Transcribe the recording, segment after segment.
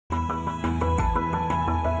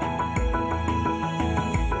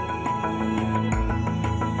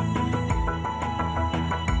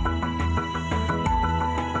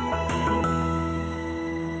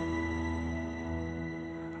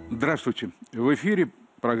Здравствуйте. В эфире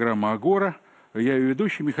программа «Агора». Я ее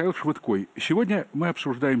ведущий Михаил Швыдким. Сегодня мы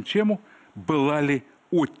обсуждаем тему «Была ли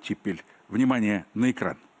оттепель?». Внимание на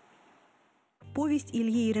экран. Повесть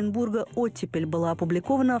Ильи Еренбурга «Оттепель» была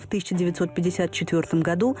опубликована в 1954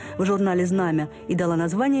 году в журнале «Знамя» и дала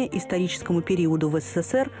название историческому периоду в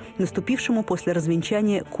СССР, наступившему после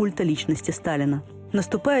развенчания культа личности Сталина.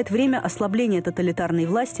 Наступает время ослабления тоталитарной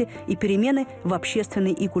власти и перемены в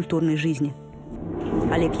общественной и культурной жизни.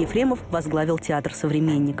 Олег Ефремов возглавил театр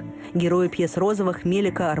 «Современник». Герои пьес Розова,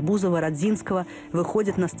 Хмелика, Арбузова, Родзинского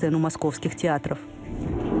выходят на сцену московских театров.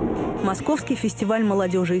 Московский фестиваль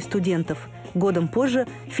молодежи и студентов. Годом позже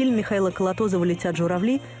фильм Михаила Колотозова «Летят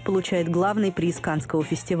журавли» получает главный приз Каннского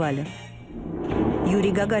фестиваля.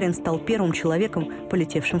 Юрий Гагарин стал первым человеком,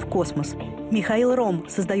 полетевшим в космос. Михаил Ром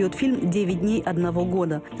создает фильм «9 дней одного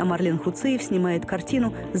года», а Марлен Хуциев снимает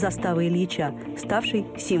картину «Застава Ильича», ставшей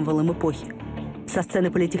символом эпохи. Со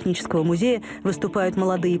сцены Политехнического музея выступают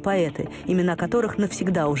молодые поэты, имена которых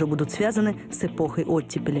навсегда уже будут связаны с эпохой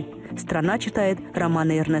оттепели. Страна читает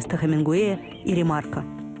романы Эрнеста Хемингуэя и Ремарка.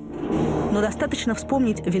 Но достаточно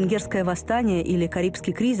вспомнить венгерское восстание или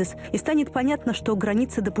Карибский кризис, и станет понятно, что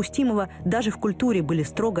границы допустимого даже в культуре были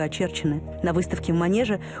строго очерчены. На выставке в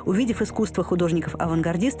Манеже, увидев искусство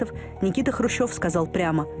художников-авангардистов, Никита Хрущев сказал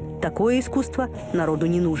прямо: «Такое искусство народу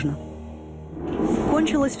не нужно».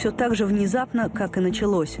 Кончилось все так же внезапно, как и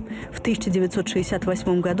началось. В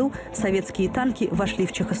 1968 году советские танки вошли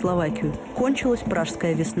в Чехословакию. Кончилась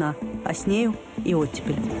Пражская весна, а с нею и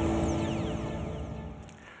оттепель.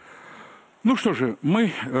 Ну что же,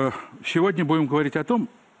 мы сегодня будем говорить о том,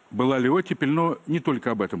 была ли оттепель, но не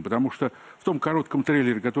только об этом, потому что в том коротком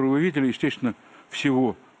трейлере, который вы видели, естественно,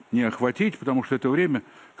 всего не охватить, потому что это время,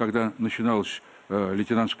 когда начиналась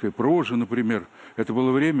лейтенантская проза, например, это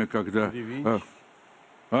было время, когда...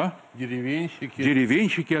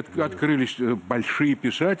 Деревенщики открылись, большие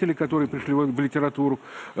писатели, которые пришли в литературу,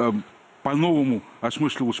 по-новому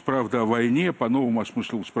осмыслилась правда о войне, по-новому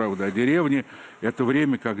осмыслилась правда о деревне. Это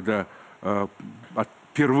время, когда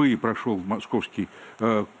впервые прошел московский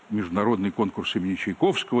международный конкурс имени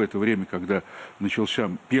Чайковского. Это время, когда начался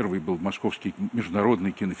первый был московский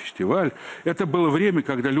международный кинофестиваль. Это было время,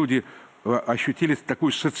 когда люди ощутили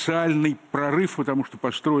такой социальный прорыв, потому что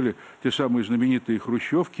построили те самые знаменитые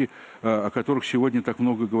хрущевки, о которых сегодня так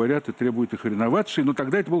много говорят и требуют их реновации. Но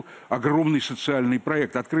тогда это был огромный социальный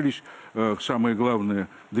проект. Открылись, самое главное,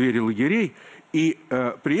 двери лагерей. И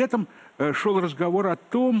при этом шел разговор о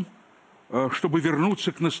том, чтобы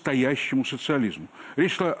вернуться к настоящему социализму.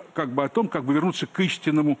 Речь шла как бы о том, как бы вернуться к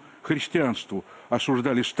истинному христианству.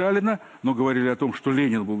 Осуждали Сталина, но говорили о том, что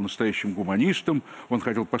Ленин был настоящим гуманистом, он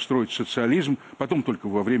хотел построить социализм. Потом только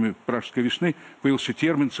во время Пражской весны появился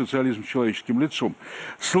термин «социализм с человеческим лицом».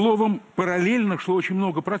 Словом, параллельно шло очень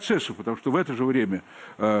много процессов, потому что в это же время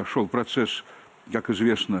шел процесс, как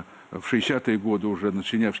известно, в 60-е годы уже над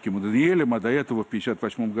Синявским и Даниэлем, а до этого в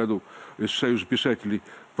 1958 году из Союза писателей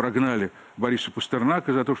прогнали Бориса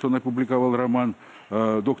Пастернака за то, что он опубликовал роман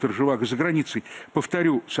 «Доктор Живаго» за границей.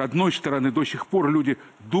 Повторю, с одной стороны, до сих пор люди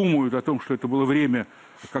думают о том, что это было время,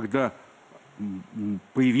 когда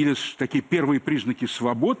появились такие первые признаки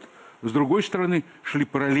свобод, с другой стороны, шли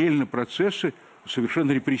параллельно процессы,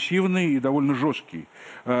 совершенно репрессивные и довольно жесткие.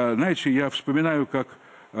 Знаете, я вспоминаю, как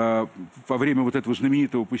во время вот этого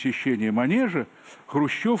знаменитого посещения Манежа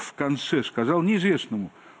Хрущев в конце сказал неизвестному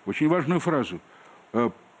очень важную фразу,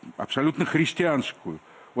 абсолютно христианскую.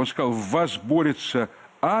 Он сказал: «В вас борется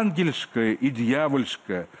ангельское и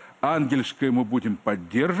дьявольское. Ангельское мы будем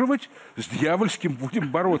поддерживать, с дьявольским будем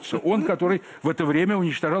бороться». Он, который в это время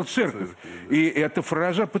уничтожал церковь. И эта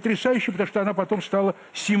фраза потрясающая, потому что она потом стала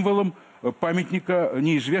символом памятника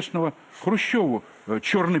неизвестного Хрущеву.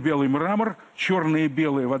 Черно-белый мрамор, черное и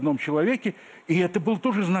белое в одном человеке. И это был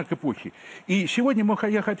тоже знак эпохи. И сегодня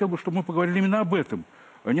я хотел бы, чтобы мы поговорили именно об этом.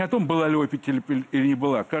 Не о том, была ли оттепель или не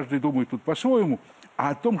была. Каждый думает тут по-своему.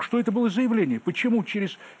 А о том, что это было заявление. Почему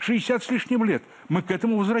через 60 с лишним лет мы к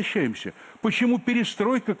этому возвращаемся? Почему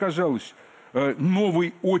перестройка казалась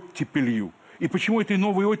новой оттепелью? И почему этой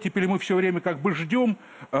новой оттепели мы все время как бы ждем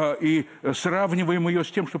и сравниваем ее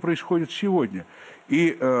с тем, что происходит сегодня?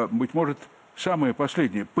 И, быть может, самое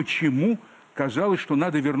последнее. Почему казалось, что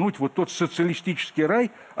надо вернуть вот тот социалистический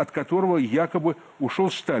рай, от которого якобы ушел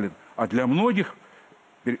Сталин? А для многих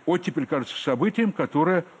оттепель кажется событием,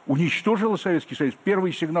 которое уничтожило Советский Союз.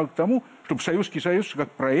 Первый сигнал к тому, чтобы Советский Союз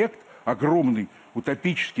как проект, огромный,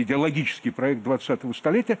 утопический, идеологический проект 20-го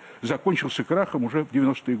столетия, закончился крахом уже в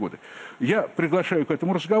 90-е годы. Я приглашаю к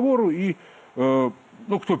этому разговору, и, ну,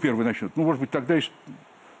 кто первый начнет? Ну, может быть, тогда есть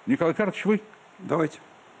Николай Карлович, вы? Давайте.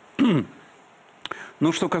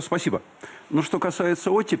 Спасибо. Что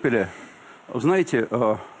касается оттепели, знаете,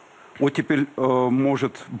 оттепель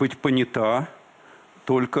может быть понята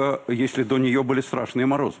только если до нее были страшные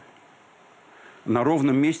морозы. На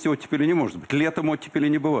ровном месте оттепели не может быть. Летом оттепели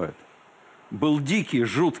не бывает. Был дикий,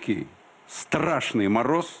 жуткий, страшный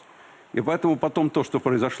мороз, и поэтому потом то, что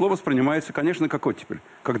произошло, воспринимается, конечно, как оттепель.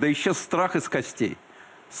 Когда исчез страх из костей.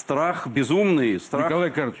 Страх безумный, страх... Николай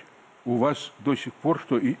Карлович, у вас до сих пор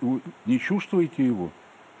что, не чувствуете его?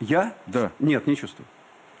 Я? Да. Нет, не чувствую.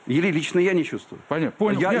 Или лично я не чувствую. Понятно.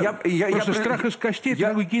 Понял. Просто страх из костей – это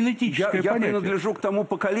такое генетическое понятие. Я принадлежу к тому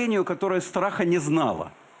поколению, которое страха не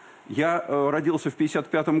знало. Я родился в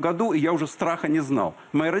 1955 году, и я уже страха не знал.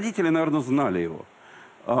 Мои родители, наверное, знали его.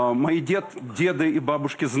 Мои деды и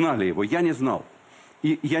бабушки знали его. Я не знал.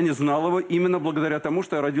 И я не знал его именно благодаря тому,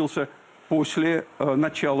 что я родился после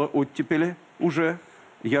начала оттепели уже.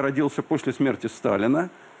 Я родился после смерти Сталина.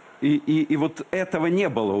 И вот этого не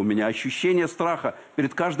было у меня. Ощущение страха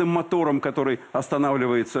перед каждым мотором, который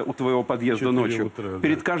останавливается у твоего подъезда ночью. Утра,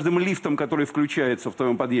 перед каждым лифтом, который включается в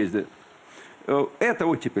твоем подъезде. Это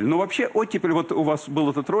оттепель. Но вообще оттепель, вот у вас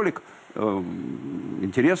был этот ролик,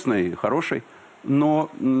 интересный, хороший,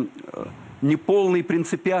 но не полный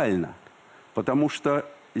принципиально. Потому что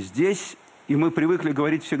здесь, и мы привыкли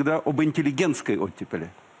говорить всегда об интеллигентской оттепели.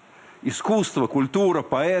 Искусство, культура,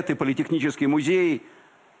 поэты, политехнический музей,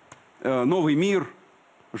 «Новый мир»,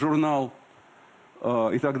 журнал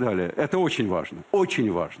и так далее. Это очень важно,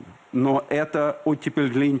 очень важно. Но это оттепель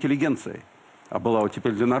для интеллигенции, а была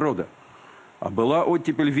оттепель для народа. А была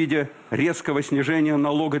оттепель в виде резкого снижения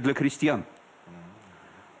налога для крестьян,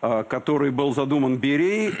 который был задуман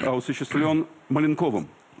Берией, а осуществлен Маленковым.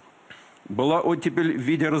 Была оттепель в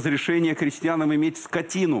виде разрешения крестьянам иметь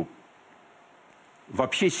скотину.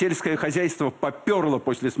 Вообще сельское хозяйство поперло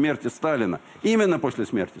после смерти Сталина. Именно после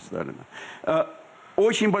смерти Сталина.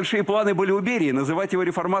 Очень большие планы были у Берии. Называть его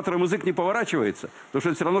реформатором язык не поворачивается. Потому что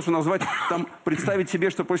это все равно, что назвать, там, представить себе,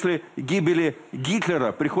 что после гибели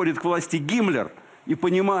Гитлера приходит к власти Гиммлер, и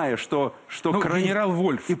понимая, что генерал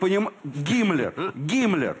Вольф.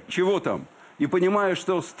 Гиммлер, чего там? И понимая,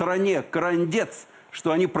 что стране крандец,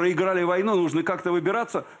 что они проиграли войну, нужно как-то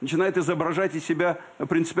выбираться, начинает изображать из себя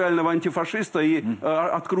принципиального антифашиста и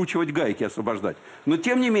откручивать гайки, освобождать. Но,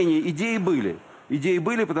 тем не менее, идеи были. Идеи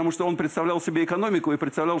были, потому что он представлял себе экономику и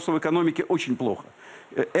представлял, что в экономике очень плохо.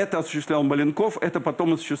 Это осуществлял Маленков, это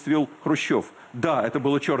потом осуществил Хрущев. Да, это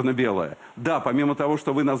было черно-белое. Да, помимо того,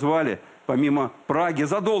 что вы назвали, помимо Праги,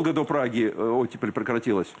 задолго до Праги оттепель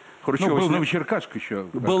прекратилась. Хрущев был Новочеркасск еще.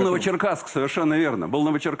 Был Новочеркасск, совершенно верно. Был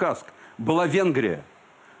Новочеркасск. Была Венгрия.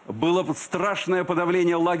 Было страшное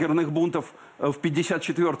подавление лагерных бунтов в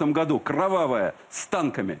 1954 году. Кровавое, с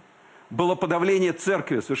танками. Было подавление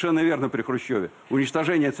церкви, совершенно верно, при Хрущеве.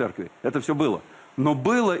 Уничтожение церкви. Это все было. Но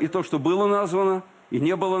было и то, что было названо, и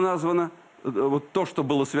не было названо. Вот то, что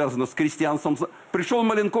было связано с крестьянством. Пришел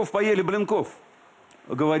Маленков, поели блинков.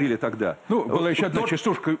 Говорили тогда. Ну, была еще одна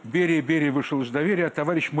частушка. Берия вышел из доверия, а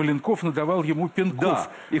товарищ Маленков надавал ему пинков.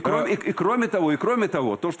 Да. И кроме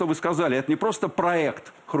того, то, что вы сказали, это не просто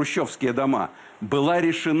проект «Хрущевские дома». Была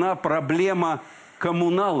решена проблема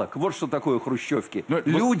коммуналок. Вот что такое хрущевки.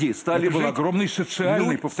 Люди стали жить... Это был огромный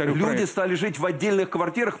социальный, повторю, проект. Люди стали жить в отдельных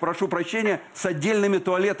квартирах, прошу прощения, с отдельными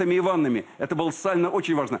туалетами и ваннами. Это было социально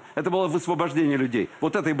очень важно. Это было высвобождение людей.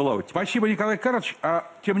 Вот это и была оттепель. Спасибо, Николай Карлович. А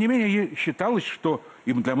тем не менее, считалось, что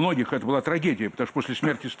для многих это была трагедия, потому что после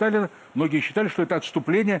смерти Сталина многие считали, что это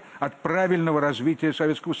отступление от правильного развития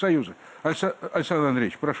Советского Союза. Александр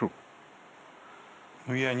Андреевич, прошу.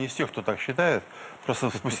 Ну, я не из тех, кто так считает. Просто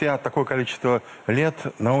спустя такое количество лет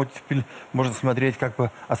на оттепель можно смотреть как бы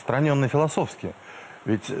отстраненно философски.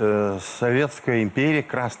 Ведь Советская империя,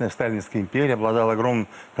 Красная Сталинская империя обладала огромным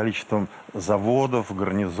количеством заводов,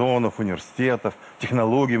 гарнизонов, университетов,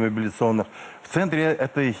 технологий мобилизационных. В центре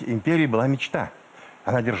этой империи была мечта.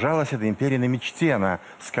 Она держалась, эта империя, на мечте, на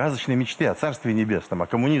сказочной мечте о Царстве Небесном, о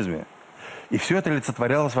коммунизме. И все это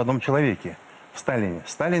олицетворялось в одном человеке, в Сталине.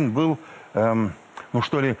 Сталин был...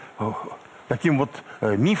 таким вот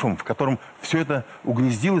мифом, в котором все это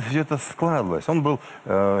угнездилось, все это складывалось. Он был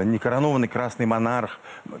некоронованный красный монарх,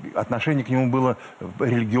 отношение к нему было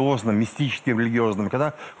религиозным, мистическим религиозным.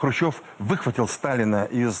 Когда Хрущев выхватил Сталина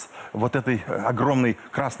из вот этой огромной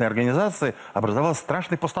красной организации, образовалась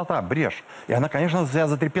страшная пустота, брешь. И она, конечно, вся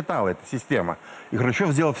затрепетала, эта система. И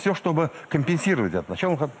Хрущев сделал все, чтобы компенсировать это.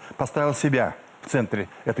 Сначала он поставил себя в центре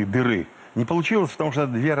этой дыры. Не получилось, потому что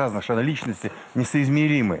это две разных личности,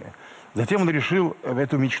 несоизмеримые. Затем он решил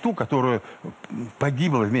эту мечту, которая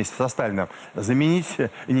погибла вместе со Сталином, заменить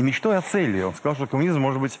не мечтой, а целью. Он сказал, что коммунизм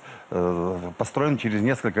может быть построен через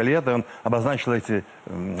несколько лет, и он обозначил эти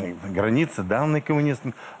границы, данные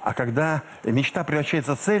коммунистам. А когда мечта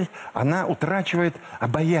превращается в цель, она утрачивает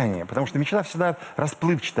обаяние, потому что мечта всегда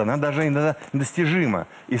расплывчата, она даже иногда недостижима.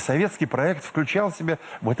 И советский проект включал в себя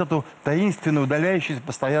вот эту таинственную, удаляющуюся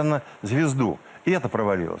постоянно звезду. И это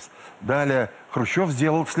провалилось. Далее Хрущев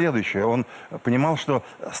сделал следующее. Он понимал, что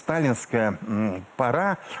сталинская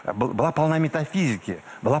пора была полна метафизики,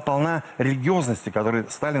 была полна религиозности, которую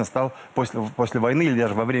Сталин стал после войны или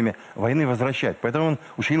даже во время войны возвращать. Поэтому он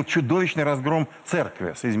учинил чудовищный разгром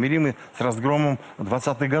церкви, соизмеримый с разгромом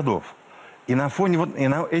 20-х годов. И на фоне и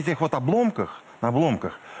на этих обломках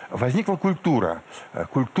возникла культура.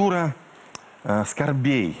 Культура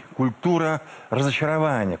скорбей, культура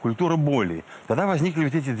разочарования, культура боли. Тогда возникли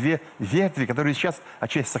вот эти две ветви, которые сейчас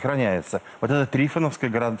отчасти сохраняются. Вот эта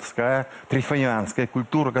трифоновская, городская, трифонианская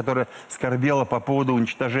культура, которая скорбела по поводу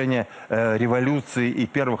уничтожения революции и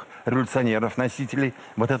первых революционеров, носителей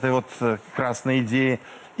вот этой вот красной идеи.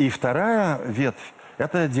 И вторая ветвь,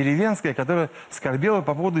 это деревенская, которая скорбела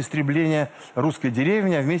по поводу истребления русской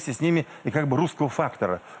деревни, а вместе с ними и как бы русского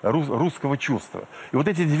фактора, русского чувства. И вот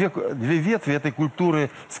эти две ветви этой культуры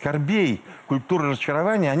скорбей, культуры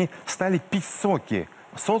разочарования, они стали пить соки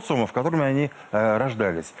социума, в котором они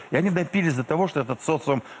рождались. И они допились до того, что этот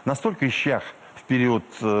социум настолько исчах в период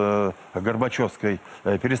Горбачевской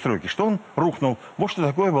перестройки, что он рухнул. Вот что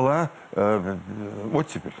такое была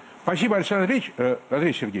оттепель. Спасибо, Александр Андреевич.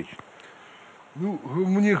 Андрей Сергеевич. Ну,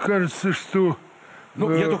 мне кажется, что...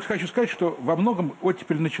 Ну, я только хочу сказать, что во многом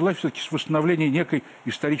оттепель началась все-таки с восстановления некой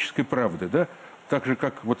исторической правды, да? Так же,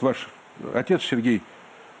 как вот ваш отец Сергей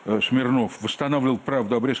Смирнов восстанавливал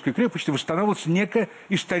правду о Брестской крепости, восстанавливалась некая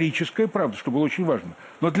историческая правда, что было очень важно.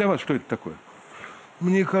 Но для вас что это такое?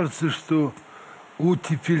 Мне кажется, что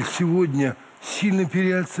оттепель сегодня сильно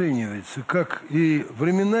переоценивается, как и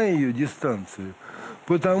времена ее, дистанции,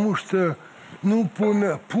 потому что, ну,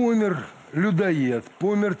 помер людоед,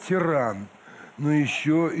 помер тиран, но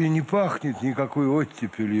еще и не пахнет никакой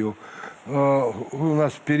оттепелью. У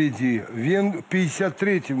нас впереди в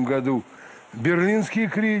 1953 году Берлинский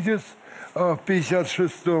кризис, в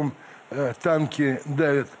 1956 танки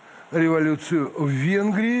давят революцию в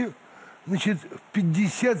Венгрии. Значит, в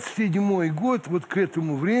 1957 год, вот к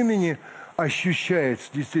этому времени, ощущаются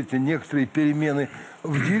действительно некоторые перемены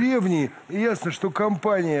в деревне. И ясно, что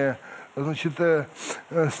кампания, значит,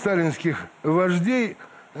 сталинских вождей,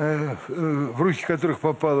 в руки которых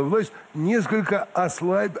попала власть, несколько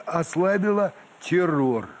ослабила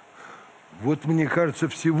террор. Вот, мне кажется,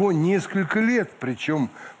 всего несколько лет, причем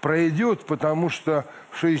пройдет, потому что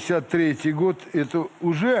в 1963 год это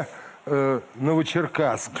уже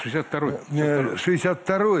Новочеркасск.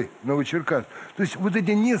 62-й Новочеркасск. То есть вот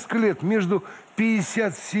эти несколько лет между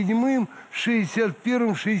 57-м,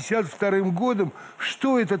 61-м, 62-м годом,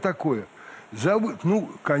 что это такое? Ну,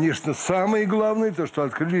 конечно, самое главное, то, что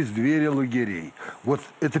открылись двери лагерей. Вот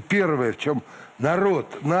это первое, в чем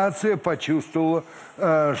нация почувствовала,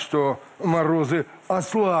 что морозы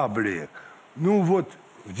ослабли. Ну вот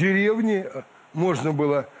в деревне можно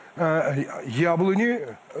было яблони,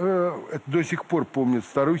 это до сих пор помнят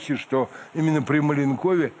старухи, что именно при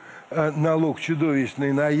Маленкове налог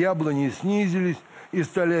чудовищный на яблони снизились, и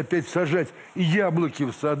стали опять сажать яблоки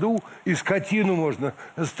в саду, и скотину можно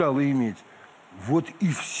стало иметь. Вот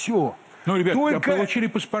и все. Ну, ребят, получили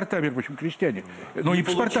паспорта, между прочим, крестьяне. Но не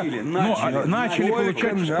паспорта, начали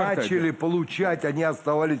получать паспорта. Начали получать, они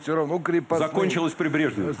оставались все равно крепостными. Закончилось при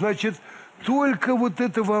Брежневе. Значит, только вот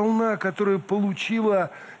эта волна, которую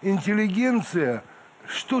получила интеллигенция,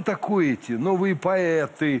 что такое эти новые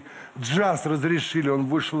поэты, джаз разрешили, он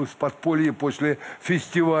вышел из подполья после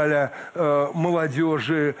фестиваля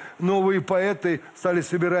молодежи, новые поэты стали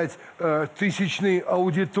собирать тысячные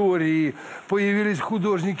аудитории, появились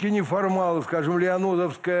художники-неформалы, скажем,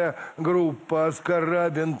 Леонозовская группа, Оскар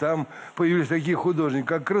Рабин, там появились такие художники,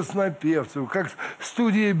 как Краснопевцев, как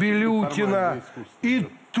студия Белютина, и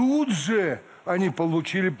тут же они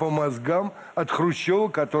получили по мозгам от Хрущева,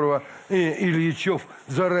 которого Ильичев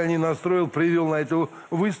заранее настроил, привел на эту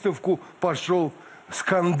выставку, пошел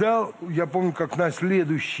скандал. Я помню, как на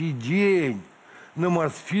следующий день на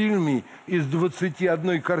Мосфильме из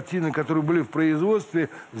 21 картины, которые были в производстве,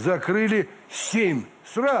 закрыли 7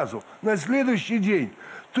 сразу, на следующий день.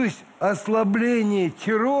 То есть ослабление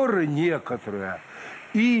террора некоторое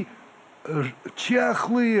и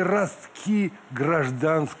чахлые ростки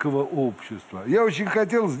гражданского общества. Я очень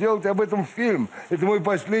хотел сделать об этом фильм. Это мой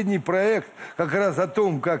последний проект, как раз о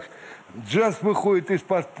том, как Джаз выходит из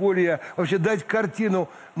подполья. Вообще дать картину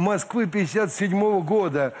Москвы 57-го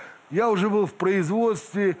года. Я уже был в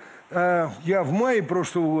производстве. Я в мае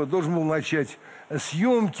прошлого года должен был начать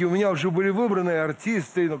съемки. У меня уже были выбраны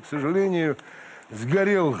артисты, но, к сожалению,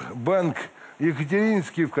 сгорел банк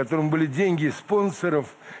Екатеринский, в котором были деньги спонсоров.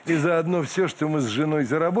 И заодно все, что мы с женой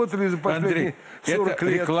заработали за последние 40 это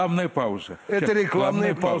лет. Рекламная пауза. Это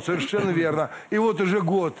рекламная пауза, совершенно верно. И вот уже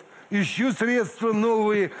год. Ищу средства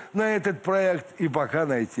новые на этот проект, и пока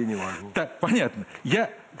найти не могу. Так, понятно. Я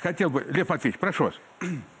хотел бы... Лев Матвеевич, прошу вас.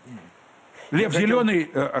 Лев Зеленый,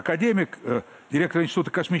 академик, директор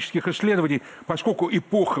Института космических исследований, поскольку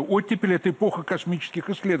эпоха оттепели – это эпоха космических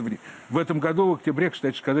исследований. В этом году, в октябре,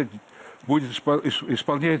 кстати сказать, будет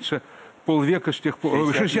исполняется полвека с тех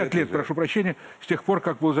пор... 60 лет, прошу прощения, с тех пор,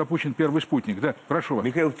 как был запущен первый спутник. Да, прошу вас.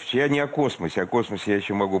 Михаил Ильич, я не о космосе. О космосе я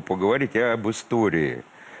еще могу поговорить, а об истории.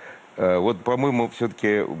 Вот, по-моему,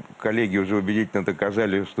 все-таки коллеги уже убедительно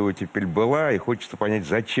доказали, что оттепель была, и хочется понять,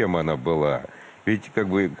 зачем она была. Ведь, как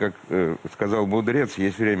сказал мудрец,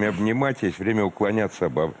 есть время обнимать, есть время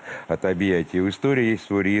уклоняться от объятий. У истории есть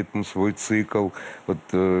свой ритм, свой цикл. Вот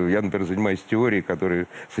я, например, занимаюсь теорией, которая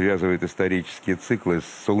связывает исторические циклы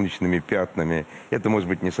с солнечными пятнами. Это, может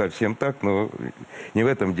быть, не совсем так, но не в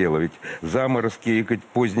этом дело. Ведь заморозки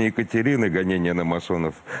поздней Екатерины, гонения на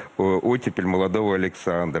масонов, оттепель молодого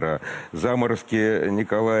Александра, заморозки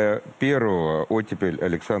Николая I, оттепель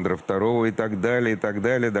Александра II и так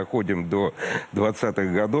далее, доходим до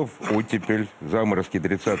 20-х годов, оттепель, заморозки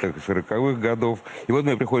 30-х и 40-х годов. И вот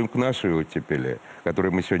мы приходим к нашей оттепели,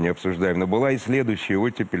 которую мы сегодня обсуждаем. Но была и следующая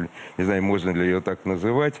оттепель, не знаю, можно ли ее так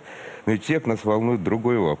называть, но всех нас волнует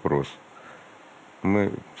другой вопрос.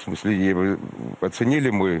 Мы, в смысле,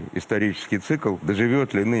 оценили мой исторический цикл,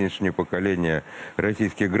 доживет ли нынешнее поколение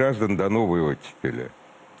российских граждан до новой оттепели?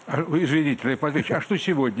 Извините, Лев Матвеевич, а что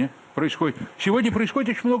сегодня происходит? Сегодня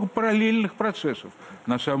происходит очень много параллельных процессов,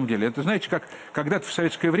 на самом деле. Это, знаете, как когда-то в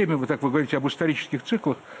советское время, вы говорите об исторических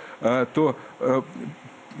циклах, то,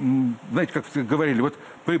 знаете, как говорили, вот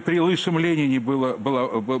при лысом Ленине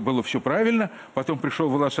было все правильно, потом пришел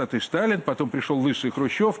волосатый Сталин, потом пришел лысый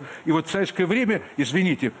Хрущев, и вот в советское время,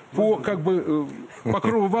 извините, по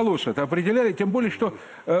покрову волос это определяли, тем более, что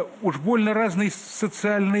уж больно разные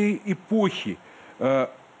социальные эпохи.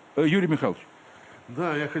 Юрий Михайлович.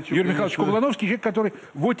 Да, я хочу... Юрий Михайлович Кублановский, человек, который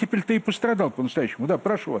в оттепель-то и пострадал по-настоящему. Да,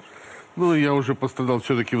 прошу вас. Ну, я уже пострадал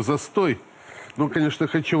все-таки в застой. Ну, конечно,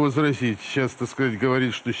 хочу возразить. Сейчас, так сказать,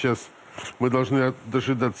 говорить, что сейчас мы должны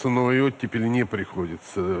дожидаться новой оттепели, не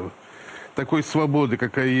приходится. Такой свободы,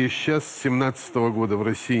 какая есть сейчас, с 17-го года в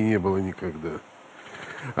России не было никогда.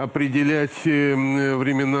 Определять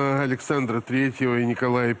времена Александра III и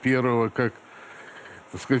Николая I как,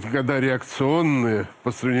 так сказать, года реакционные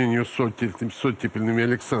по сравнению с оттепельными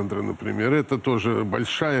Александра, например, это тоже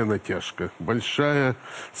большая натяжка, большая,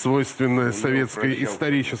 свойственная советской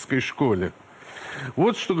исторической школе.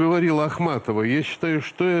 Вот что говорила Ахматова. Я считаю,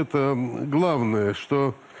 что это главное,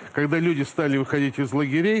 что когда люди стали выходить из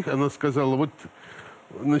лагерей, она сказала, вот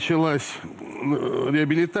началась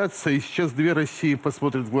реабилитация, и сейчас две России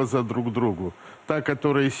посмотрят в глаза друг другу. Та,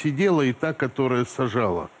 которая сидела, и та, которая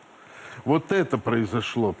сажала. Вот это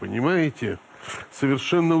произошло, понимаете?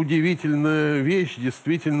 Совершенно удивительная вещь,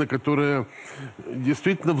 действительно, которая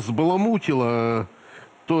действительно взбаламутила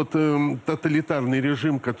тот тоталитарный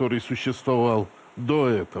режим, который существовал до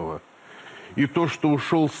этого. И то, что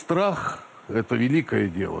ушел страх, это великое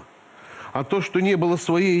дело. А то, что не было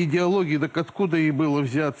своей идеологии, так откуда ей было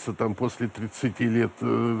взяться там после 30 лет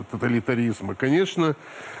тоталитаризма? Конечно,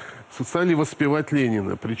 стали воспевать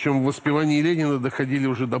Ленина. Причем в воспевании Ленина доходили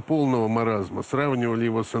уже до полного маразма. Сравнивали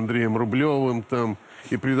его с Андреем Рублевым там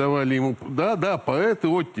и придавали ему... Да, поэты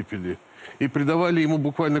оттепели. И придавали ему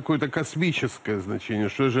буквально какое-то космическое значение.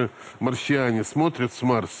 Что же марсиане смотрят с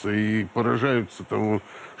Марса и поражаются тому,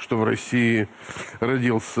 что в России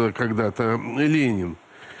родился когда-то Ленин.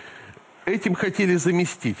 Этим хотели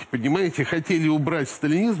заместить, понимаете? Хотели убрать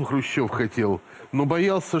сталинизм, Хрущев хотел, но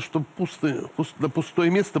боялся, что на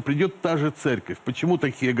пустое место придет та же церковь. Почему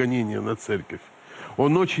такие гонения на церковь?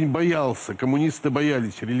 Он очень боялся, коммунисты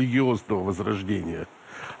боялись религиозного возрождения.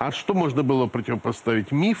 А что можно было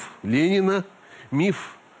противопоставить? Миф Ленина,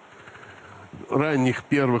 миф ранних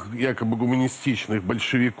первых якобы гуманистичных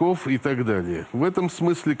большевиков и так далее. В этом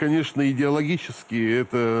смысле, конечно, идеологически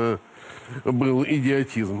это был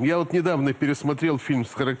идиотизм. Я вот недавно пересмотрел фильм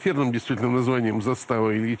с характерным действительно названием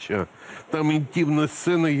 «Застава Ильича». Там интимная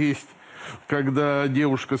сцена есть, когда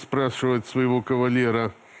девушка спрашивает своего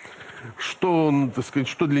кавалера, что он, так сказать,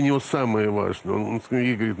 что для него самое важное. Он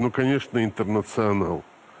ей говорит, ну, конечно, интернационал.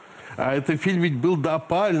 А этот фильм ведь был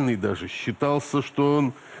опальный даже. Считался, что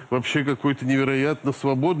он вообще какой-то невероятно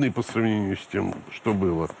свободный по сравнению с тем, что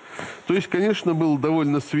было. То есть, конечно, был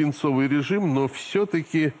довольно свинцовый режим, но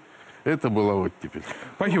все-таки это была оттепель.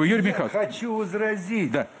 Спасибо. Юрий Михайлович. Я хочу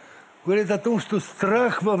возразить. Да. Говорят о том, что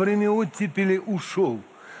страх во время оттепели ушел.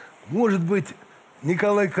 Может быть,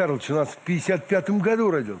 Николай Карлович у нас в 1955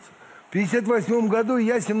 году родился. В 1958 году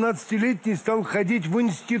я, 17-летний, стал ходить в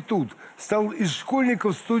институт. Стал из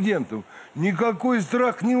школьников студентом. Никакой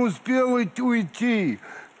страх не успел уйти.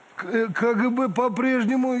 КГБ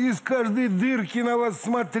по-прежнему из каждой дырки на вас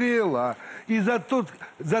смотрела. И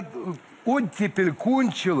оттепель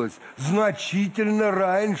кончилась значительно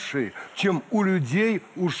раньше, чем у людей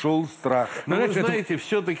ушел страх. Но вы знаете,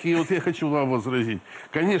 все-таки, вот я хочу вам возразить.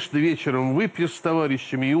 Конечно, вечером выпьешь с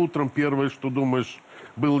товарищами, и утром первое, что думаешь,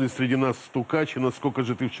 был ли среди нас стукач, и насколько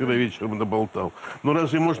же ты вчера вечером наболтал. Но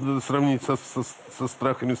разве можно это сравнить со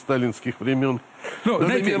страхами сталинских времен? Ну,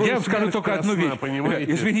 знаете, например, я вам скажу только одну вещь.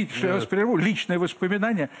 Понимаете? Извините, что я вас прерву. Личное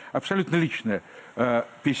воспоминание, абсолютно личное.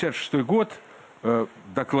 56-й год,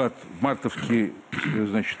 доклад мартовский,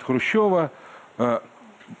 значит, Хрущева,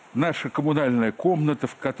 наша коммунальная комната,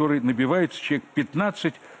 в которой набивается человек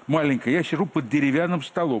 15, маленькая. Я сижу под деревянным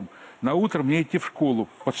столом. На утро мне идти в школу,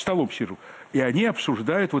 под столом сижу. И они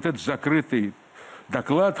обсуждают вот этот закрытый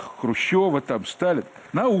доклад Хрущева, там, Сталин.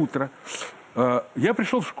 На утро я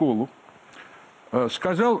пришел в школу,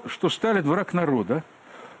 сказал, что Сталин враг народа.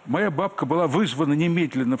 Моя бабка была вызвана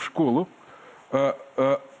немедленно в школу.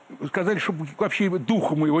 Сказали, чтобы вообще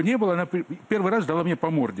духа моего не было. Она первый раз дала мне по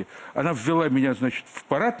морде. Она ввела меня, значит, в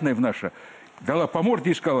парадное в наше, дала по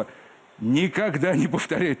морде и сказала: никогда не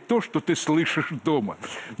повторяй то, что ты слышишь дома.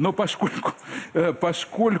 Но поскольку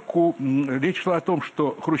речь шла о том,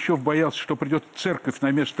 что Хрущев боялся, что придет церковь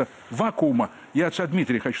на место вакуума, я отца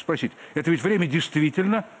Дмитрия хочу спросить, это ведь время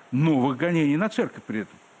действительно новых гонений на церковь при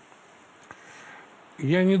этом?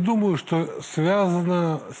 Я не думаю, что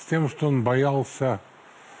связано с тем, что он боялся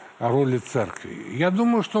роли церкви. Я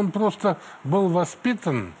думаю, что он просто был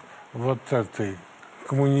воспитан вот этой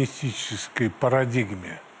коммунистической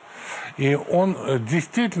парадигме. И он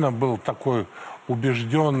действительно был такой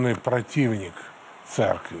убежденный противник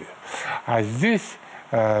церкви. А здесь,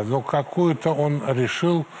 какую-то он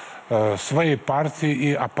решил своей партии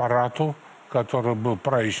и аппарату, который был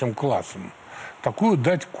правящим классом, такую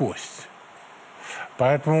дать кость.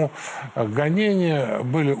 Поэтому гонения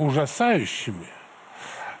были ужасающими.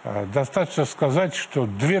 Достаточно сказать, что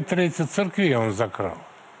 2/3 церквей он закрыл.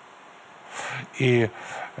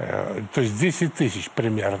 То есть 10 тысяч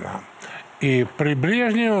примерно. И при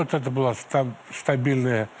Брежневе, вот это была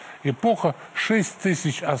стабильная эпоха, 6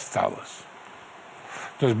 тысяч осталось.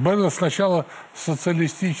 То есть было сначала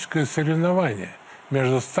социалистическое соревнование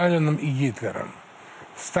между Сталином и Гитлером.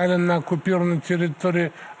 Сталин на оккупированной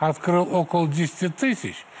территории открыл около 10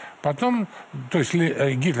 тысяч, потом, то есть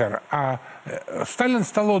Гитлер, а Сталин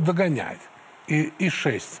стал его догонять. И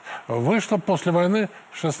 6. Вышло после войны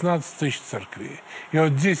 16 тысяч церквей. И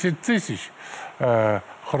вот 10 тысяч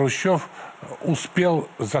Хрущев успел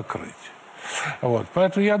закрыть. Вот.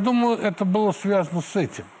 Поэтому я думаю, это было связано с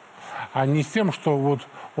этим, а не с тем, что вот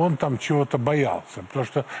он там чего-то боялся. Потому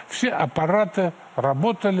что все аппараты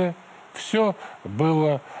работали, все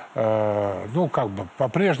было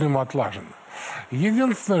по-прежнему отлажено.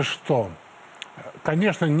 Единственное, что,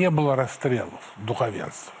 конечно, не было расстрелов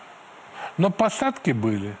духовенства. Но посадки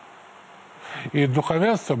были, и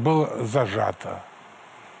духовенство было зажато.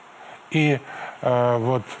 И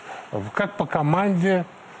как по команде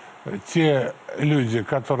те люди,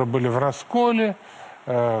 которые были в расколе,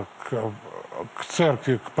 к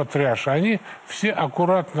церкви, к патриаршу, они все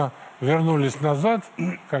аккуратно вернулись назад,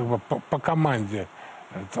 как бы по команде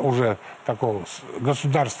уже такого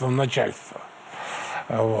государственного начальства.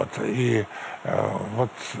 Вот. И вот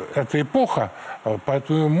эта эпоха,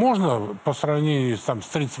 поэтому можно по сравнению с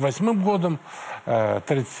 1938 годом,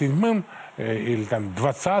 1937 или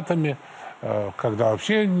 20-ми, когда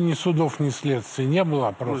вообще ни судов, ни следствий не было,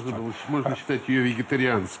 а просто... Можно считать ее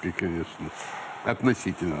вегетарианской, конечно,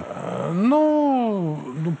 относительно.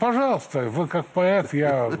 Пожалуйста, вы как поэт,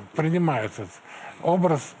 я принимаю этот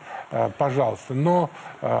образ, пожалуйста. Но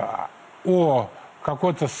о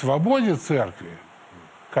какой-то свободе церкви,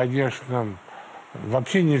 конечно,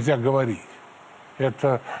 вообще нельзя говорить.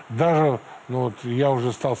 Это даже, я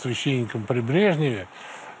уже стал священником при Брежневе,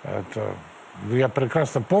 я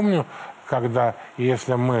прекрасно помню, когда,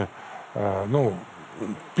 если мы,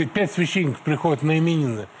 5 священников приходят на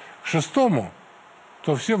именины к 6-му,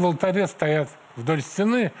 то все в алтаре стоят вдоль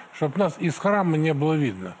стены, чтобы нас из храма не было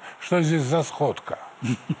видно, что здесь за сходка.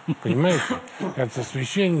 Понимаете? Это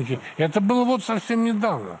священники. И это было вот совсем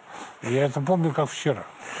недавно. Я это помню, как вчера.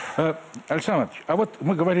 Александр Иванович, а вот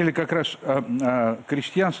мы говорили как раз о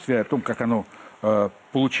крестьянстве, о том, как оно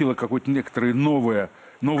получило какое-то некоторые новые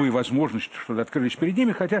возможности, что открылись перед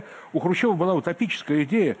ними, хотя у Хрущева была утопическая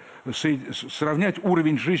идея сравнять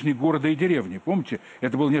уровень жизни города и деревни. Помните,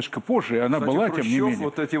 это было несколько позже, и она Кстати, была, Хрущев, тем не менее.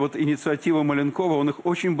 вот эти вот инициативы Маленкова, он их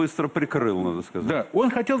очень быстро прикрыл, надо сказать. Да,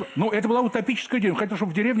 он хотел, но это была утопическая идея, он хотел,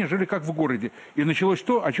 чтобы в деревне жили как в городе. И началось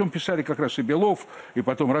то, о чем писали как раз и Белов, и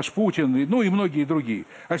потом Распутин, и многие другие.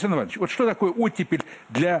 Александр Иванович, вот что такое оттепель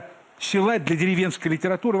для села, для деревенской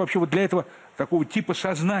литературы, вообще вот для этого такого типа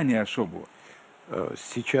сознания особого?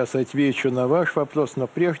 Сейчас отвечу на ваш вопрос, но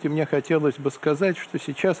прежде мне хотелось бы сказать, что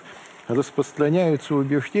сейчас распространяются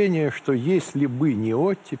убеждения, что если бы не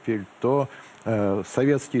оттепель, то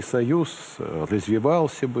Советский Союз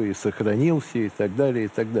развивался бы и сохранился и так далее, и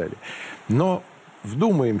так далее. Но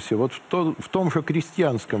вдумаемся, вот в том же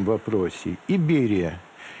крестьянском вопросе и Берия,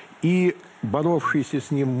 и боровшийся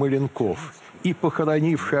с ним Маленков, и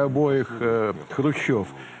похоронивший обоих Хрущев,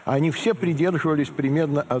 они все придерживались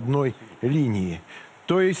примерно одной линии.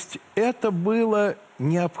 То есть это было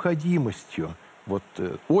необходимостью. Вот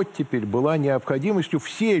оттепель была необходимостью.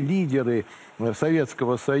 Все лидеры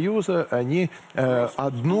Советского Союза, они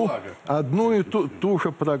одну и ту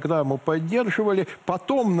же программу поддерживали.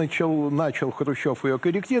 Потом начал Хрущев ее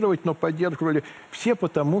корректировать, но поддерживали все,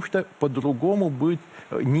 потому что по-другому быть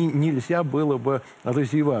нельзя было бы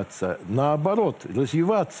развиваться. Наоборот,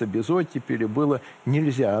 развиваться без оттепели было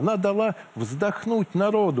нельзя. Она дала вздохнуть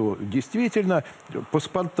народу. Действительно,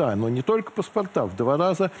 паспорта, но не только паспорта, в 2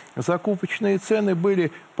 раза закупочные цены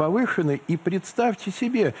были повышены. И представьте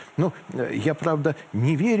себе, я, правда,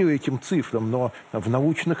 не верю этим цифрам, но в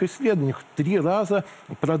научных исследованиях в 3 раза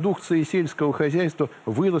продукция сельского хозяйства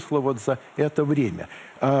выросла вот за это время.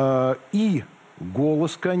 И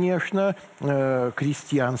голос, конечно,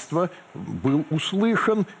 крестьянства был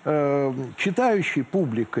услышан читающей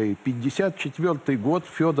публикой. 1954 год,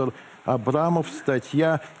 Федор Абрамов,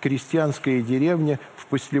 статья «Крестьянская деревня в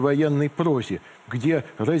послевоенной прозе», где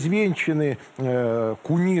развенчаны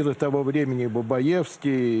кумиры того времени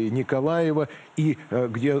Бабаевский, Николаева, и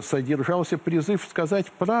где содержался призыв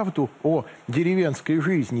сказать правду о деревенской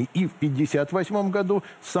жизни. И в 1958 году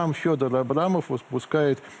сам Федор Абрамов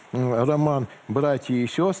выпускает роман «Братья и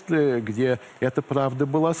сестры», где эта правда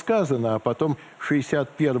была сказана. А потом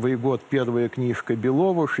 1961 год, первая книжка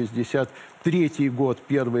Белова, 1963 год,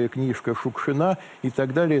 первая книжка Шукшина и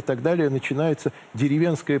так далее, начинается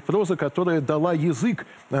деревенская проза, которая дала язык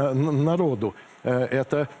народу.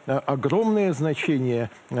 Это огромное значение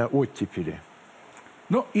оттепели.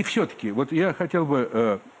 Ну и все-таки, вот я хотел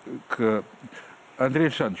бы к Андрею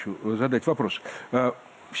Александровичу задать вопрос.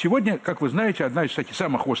 Сегодня, как вы знаете, одна из таких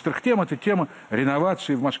самых острых тем – это тема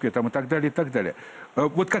реновации в Москве там, и так далее, и так далее.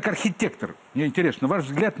 Вот как архитектор, мне интересно, ваш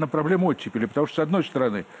взгляд на проблему оттепели, потому что, с одной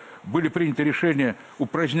стороны, были приняты решения,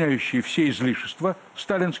 упраздняющие все излишества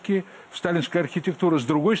сталинские, сталинская архитектура, с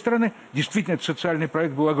другой стороны, действительно, этот социальный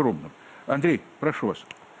проект был огромным. Андрей, прошу вас.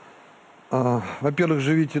 Во-первых,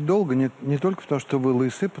 живите долго, не только потому, что вы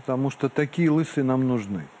лысый, потому что такие лысые нам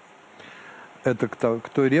нужны. Это к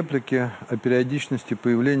той реплике о периодичности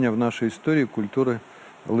появления в нашей истории культуры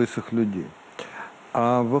лысых людей.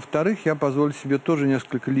 А во-вторых, я позволю себе тоже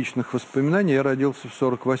несколько личных воспоминаний. Я родился в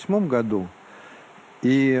 1948 году.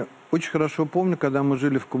 И очень хорошо помню, когда мы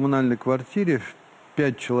жили в коммунальной квартире,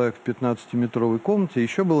 5 человек в 15-метровой комнате,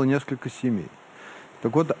 еще было несколько семей.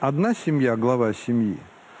 Так вот, одна семья, глава семьи,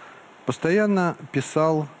 постоянно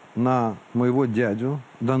писал на моего дядю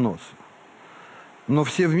доносы. Но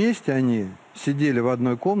все вместе они сидели в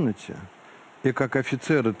одной комнате, и как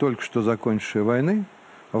офицеры, только что закончившие войны,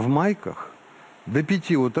 в майках до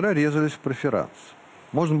 5 утра резались в проферанс.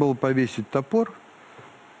 Можно было повесить топор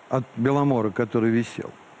от Беломора, который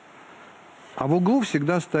висел. А в углу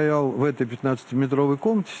всегда стоял, в этой 15-метровой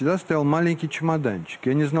комнате, всегда стоял маленький чемоданчик.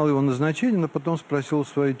 Я не знал его назначения, но потом спросил у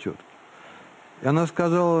своей тетки. И она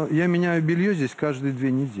сказала, я меняю белье здесь каждые 2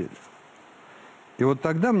 недели. И вот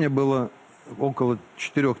тогда мне было около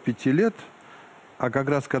 4-5 лет, а как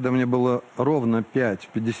раз когда мне было ровно 5,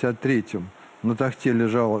 в 1953-м, на тахте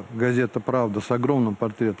лежала газета «Правда» с огромным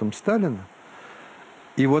портретом Сталина.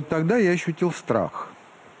 И вот тогда я ощутил страх.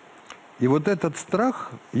 И вот этот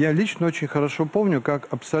страх я лично очень хорошо помню, как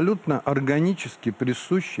абсолютно органически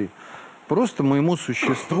присущий просто моему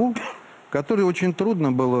существу, который очень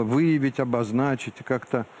трудно было выявить, обозначить и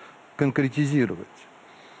как-то конкретизировать.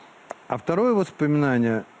 А второе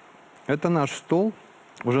воспоминание – это наш стол,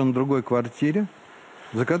 уже на другой квартире,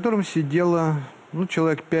 за которым сидело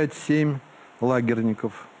человек 5-7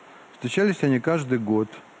 лагерников. Встречались они каждый год,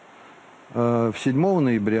 в 7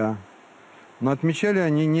 ноября. Но отмечали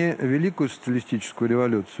они не Великую социалистическую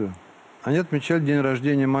революцию. Они отмечали день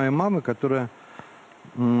рождения моей мамы, которая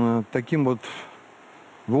таким вот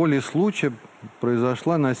волей случая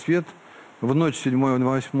произошла на свет в ночь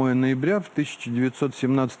 7-8 ноября в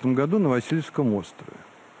 1917 году на Васильевском острове.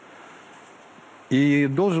 И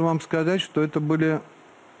должен вам сказать, что это были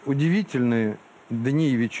удивительные дни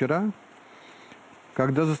и вечера,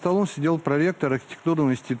 когда за столом сидел проректор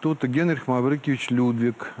архитектурного института Генрих Маврикиевич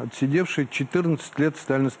Людвиг, отсидевший 14 лет в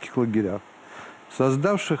сталинских лагерях,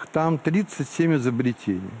 создавших там 37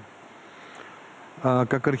 изобретений.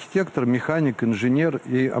 Как архитектор, механик, инженер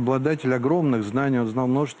и обладатель огромных знаний, он знал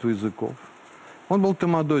множество языков. Он был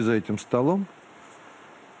тамадой за этим столом.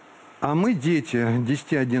 А мы, дети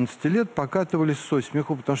 10-11 лет, покатывались со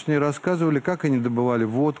смеху, потому что они рассказывали, как они добывали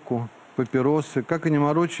водку, папиросы, как они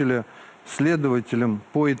морочили следователям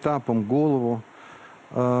по этапам голову,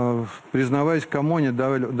 признаваясь, кому они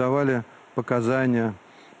давали показания,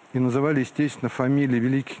 и называли, естественно, фамилии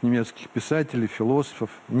великих немецких писателей,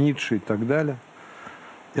 философов, Ницше и так далее.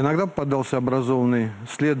 Иногда попадался образованный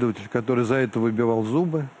следователь, который за это выбивал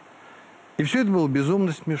зубы. И все это было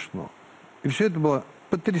безумно смешно. И все это было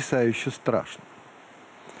потрясающе страшно.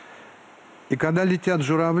 И когда летят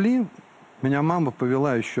журавли, меня мама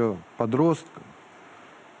повела еще подростком,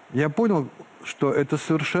 я понял, что это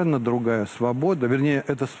совершенно другая свобода, вернее,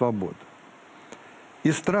 это свобода.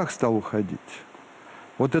 И страх стал уходить.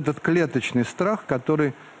 Вот этот клеточный страх,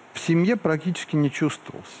 который в семье практически не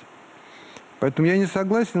чувствовался. Поэтому я не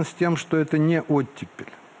согласен с тем, что это не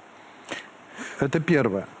оттепель. Это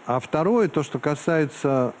первое. А второе, то, что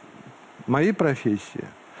касается моей профессии.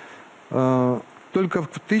 Только в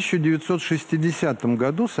 1960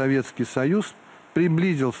 году Советский Союз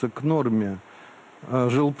приблизился к норме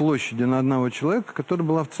жилплощади на одного человека, которая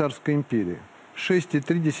была в Царской империи.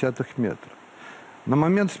 6,3 метра. На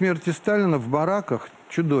момент смерти Сталина в бараках,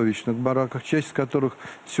 чудовищных бараках, часть из которых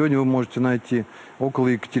сегодня вы можете найти около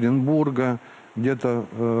Екатеринбурга, где-то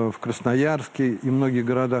в Красноярске и многих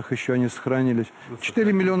городах еще они сохранились,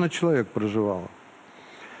 4 миллиона человек проживало.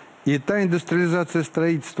 И та индустриализация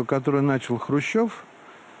строительства, которую начал Хрущев,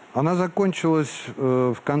 она закончилась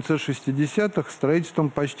в конце 60-х строительством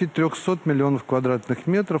почти 300 миллионов квадратных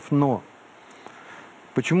метров, но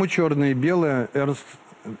почему черное и белое Эрнст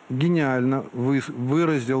гениально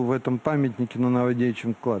выразил в этом памятнике на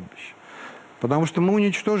Новодевичьем кладбище. Потому что мы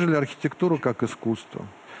уничтожили архитектуру как искусство.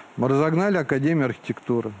 Мы разогнали Академию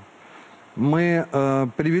архитектуры. Мы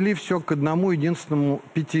привели все к одному единственному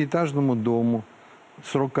 5-этажному дому,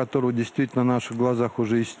 срок которого действительно на наших глазах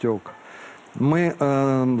уже истек. Мы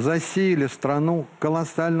засеяли страну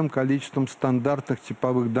колоссальным количеством стандартных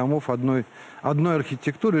типовых домов одной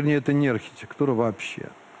архитектуры, вернее, это не архитектура вообще.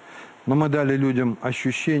 Но мы дали людям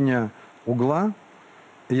ощущение угла.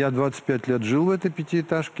 Я 25 лет жил в этой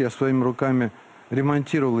 5-этажке, я своими руками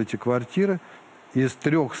ремонтировал эти квартиры, из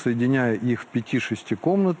 3 соединяя их в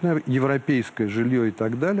 5-6-комнатное, европейское жилье и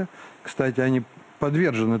так далее. Кстати, они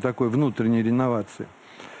подвержены такой внутренней реновации.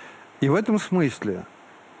 И в этом смысле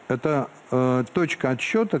это точка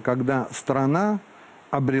отсчета, когда страна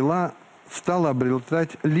стала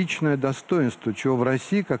обретать личное достоинство, чего в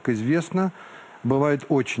России, как известно, бывает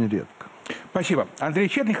очень редко. Спасибо. Андрей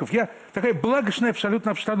Чернихов, такая благостная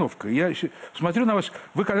абсолютно обстановка. Я смотрю на вас,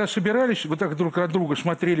 вы когда собирались, вы так друг на друга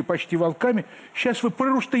смотрели почти волками, сейчас вы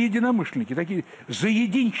просто единомышленники, такие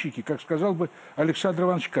заединщики, как сказал бы Александр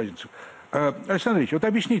Иванович Казинцев. Александр Ильич, вот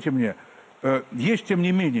объясните мне, есть, тем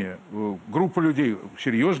не менее, группа людей,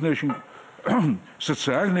 серьезные очень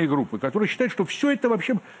социальные группы, которые считают, что все это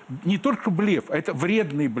вообще не только блеф, а это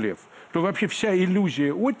вредный блеф, что вообще вся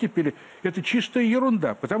иллюзия оттепели – это чистая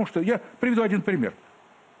ерунда. Потому что я приведу один пример.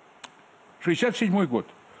 1967 год.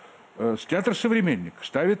 Театр «Современник»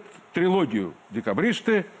 ставит трилогию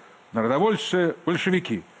 «Декабристы», «Народовольцы»,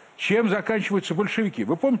 «Большевики». Чем заканчиваются большевики?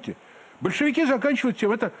 Вы помните? Большевики заканчивают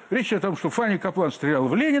тем, это речь о том, что Фаня Каплан стрелял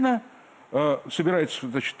в Ленина, собирается,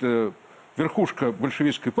 значит, верхушка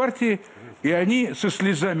большевистской партии, и они со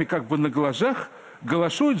слезами как бы на глазах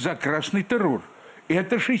голосуют за красный террор. И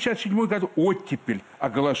это 1967 год, оттепель. А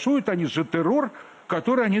голосуют они за террор,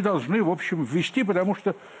 который они должны, в общем, ввести, потому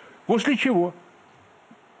что после чего,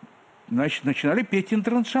 значит, начинали петь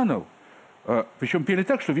 «Интернационал». Причем пели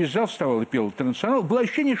так, что весь зал вставал и пел «Интернационал». Было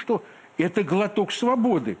ощущение, что это глоток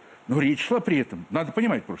свободы. Но речь шла при этом, надо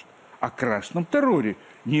понимать просто, о красном терроре,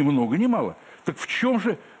 ни много ни мало. Так в чем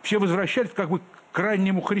же все возвращались как бы к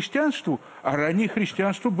раннему христианству, а раннее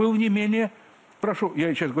христианство было не менее, прошу,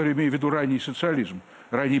 я сейчас говорю, имею в виду ранний социализм,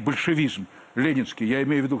 ранний большевизм, ленинский, я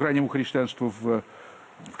имею в виду к раннему христианству в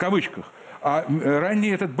кавычках. А ранний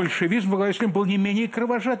этот большевизм во главе с ним был не менее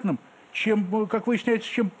кровожадным, чем, как выясняется,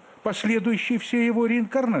 чем последующие все его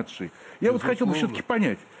реинкарнации. Я вот хотел бы все-таки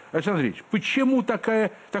понять, Александр Андреевич, почему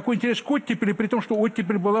такой интерес к оттепели, при том, что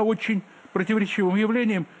оттепель была очень противоречивым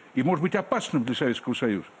явлением и, может быть, опасным для Советского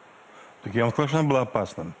Союза? Так я вам скажу, что она была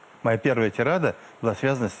опасным. Моя первая тирада была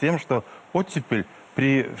связана с тем, что оттепель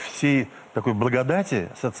при всей такой благодати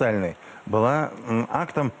социальной была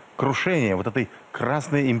актом крушения вот этой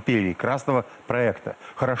Красной империи, красного проекта.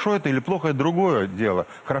 Хорошо это или плохо, это другое дело.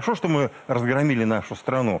 Хорошо, что мы разгромили нашу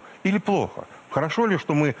страну, или плохо? Хорошо ли,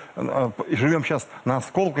 что мы живем сейчас на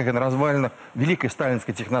осколках и на развалинах великой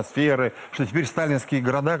сталинской техносферы, что теперь сталинские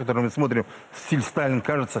города, которые мы смотрим, стиль Сталин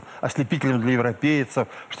кажется ослепительным для европейцев,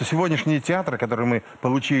 что сегодняшние театры, которые мы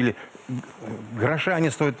получили, гроша они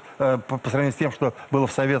стоят по сравнению с тем, что было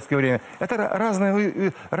в советское время. Это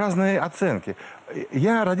разные оценки.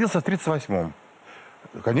 Я родился в 1938-м.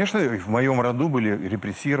 Конечно, в моем роду были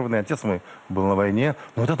репрессированы, отец мой был на войне,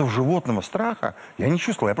 но вот этого животного страха я не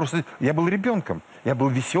чувствовал. Я был ребенком, я был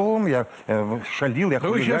веселым, я шалил, я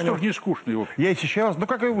хулиганил. Вы сейчас тоже не скучный, в общем. Я и сейчас, ну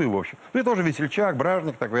как и вы, в общем. Вы тоже весельчак,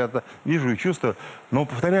 бражник такой, я это вижу и чувствую. Но,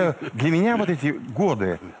 повторяю, для меня вот эти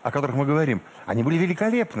годы, о которых мы говорим, они были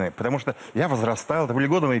великолепны, потому что я возрастал, это были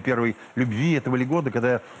годы моей первой любви, это были годы,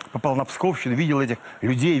 когда я попал на Псковщину, видел этих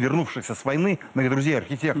людей, вернувшихся с войны, моих друзей,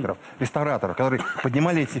 архитекторов, реставраторов, которые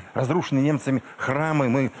поднимали эти разрушенные немцами храмы,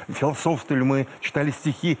 мы философствовали, мы читали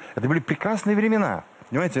стихи. Это были прекрасные времена.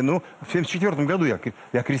 Понимаете, ну, в 1974 году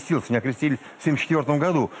я крестился, меня крестили в 1974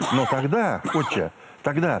 году. Но тогда, отче,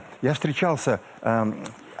 тогда я встречался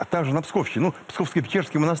также на Псковщине. Ну,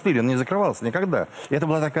 Псковско-Печерский монастырь, он не закрывался никогда. И это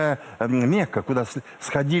была такая Мекка, куда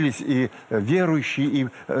сходились и верующие, и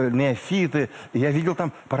неофиты. И я видел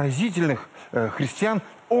там поразительных христиан,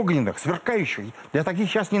 огненных, сверкающих. Я таких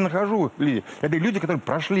сейчас не нахожу. Это люди, которые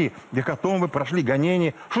прошли гекатомбы, прошли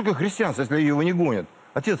гонения. Что такое христианство, если его не гонят?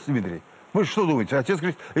 Отец Дмитрий, вы что думаете?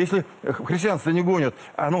 Если христианство не гонят,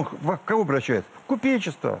 оно в кого превращается? В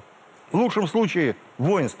купечество. В лучшем случае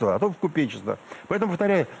воинство, а то в купечество. Поэтому,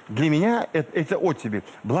 повторяю, для меня эта оттепель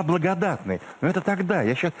была благодатной. Но это тогда.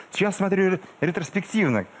 Я сейчас смотрю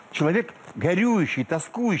ретроспективно. Человек горюющий,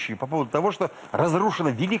 тоскующий по поводу того, что разрушено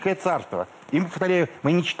великое царство. И, повторяю,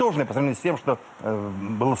 мы ничтожны по сравнению с тем, что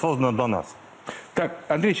было создано до нас. Так,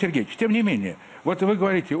 Андрей Сергеевич, тем не менее, вот вы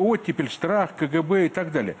говорите оттепель, страх, КГБ и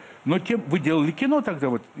так далее. Но вы делали кино тогда,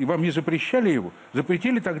 вот, и вам не запрещали его.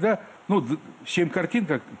 Запретили тогда, 7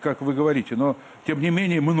 картин, как вы говорите, но, тем не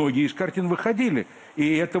менее, многие из картин выходили.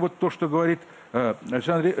 И это вот то, что говорит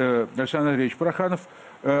Александр Андреевич Проханов.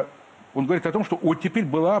 Он говорит о том, что оттепель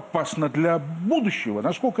была опасна для будущего.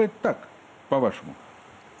 Насколько это так, по-вашему?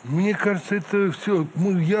 Мне кажется, это все,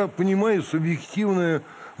 я понимаю, субъективное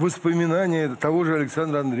воспоминание того же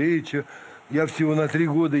Александра Андреевича. Я всего на 3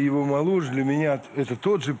 года его моложе. Для меня это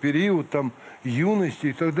тот же период, там, юности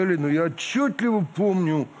и так далее. Но я отчетливо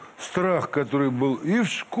помню страх, который был и в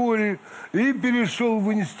школе, и перешел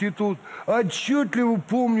в институт. Отчетливо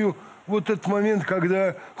помню вот этот момент,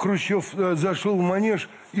 когда Хрущев зашел в манеж,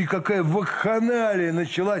 и какая вакханалия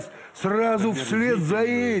началась сразу вслед за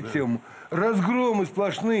этим. Разгромы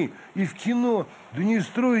сплошные. И в кино, да не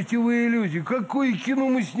стройте вы иллюзии. Какое кино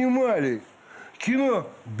мы снимали? Кино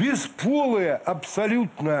бесполое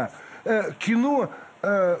абсолютно. Кино,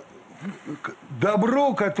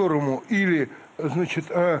 добро которому или,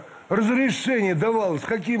 разрешение давалось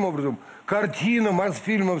каким образом? Картина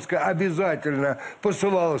мосфильмовская обязательно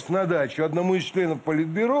посылалась на дачу одному из членов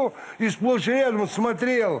Политбюро, и сплошь и рядом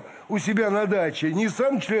смотрел у себя на даче не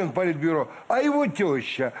сам член Политбюро, а его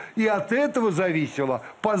теща. И от этого зависело,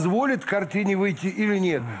 позволит картине выйти или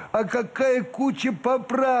нет. А какая куча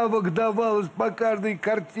поправок давалась по каждой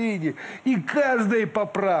картине. И каждая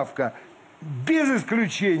поправка, без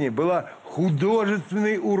исключения, была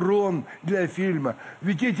художественный урон для фильма.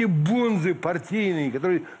 Ведь эти бонзы партийные,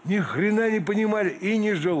 которые ни хрена не понимали и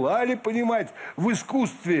не желали понимать в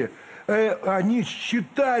искусстве, они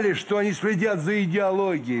считали, что они следят за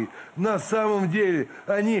идеологией. На самом деле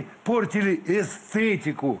они портили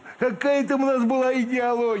эстетику. Какая там у нас была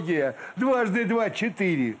идеология? 2 × 2 =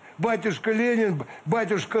 4. Батюшка Ленин,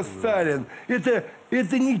 батюшка Сталин.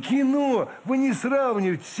 Это не кино. Вы не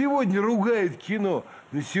сравниваете. Сегодня ругают кино.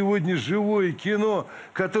 Но сегодня живое кино,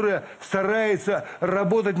 которое старается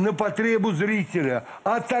работать на потребу зрителя.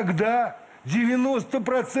 А тогда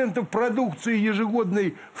 90% продукции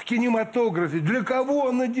ежегодной в кинематографе. Для кого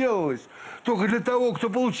она делалась? Только для того, кто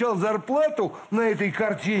получал зарплату на этой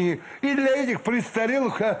картине, и для этих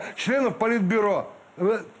престарелых членов Политбюро.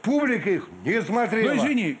 Публика их не смотрела. Ну,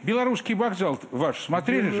 извини, белорусский вокзал ваш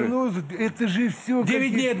смотрели же? Ну, это же все...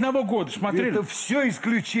 9 дней одного года смотрели? Это все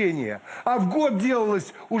исключение. А в год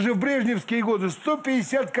делалось, уже в брежневские годы,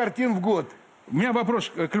 150 картин в год. У меня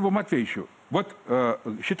вопрос к Льву Матвеевичу. Вот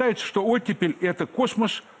считается, что оттепель – это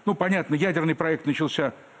космос. Ну, понятно, ядерный проект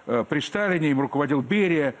начался при Сталине, им руководил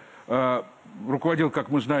Берия, руководил, как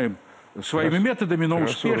мы знаем, своими методами, но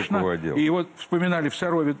успешно. Руководил. И вот вспоминали в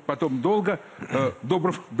Сарове потом долго,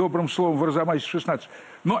 добрым словом в Арзамасе 16.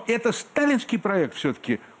 Но это сталинский проект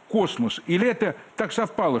все-таки, космос? Или это так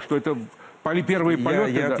совпало, что это первые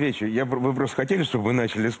полеты? Я отвечу. Вы просто хотели, чтобы мы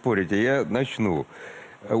начали спорить, а я начну.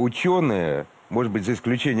 Ученые, может быть, за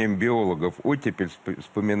исключением биологов, оттепель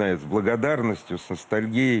вспоминают с благодарностью, с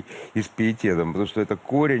ностальгией и с пиететом, потому что это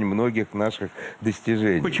корень многих наших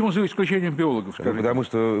достижений. Почему за исключением биологов, скажите? Потому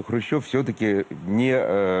что Хрущев все-таки не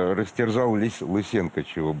растерзал Лысенко,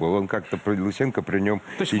 чего было. Он как-то, Лысенко при нем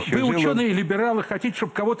То есть еще вы, жил. ученые, либералы, хотите,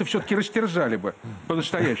 чтобы кого-то все-таки растерзали бы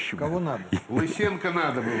по-настоящему? Кого надо? Лысенко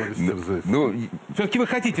надо было растерзать. Ну, Все-таки вы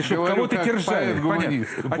хотите, чтобы Говорю, кого-то как терзали.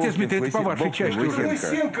 поэт-гуманист. Понятно. Отец Дмитрий, это по вашей части уже.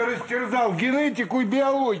 Лысенко растерзал генетику и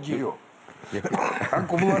биологию.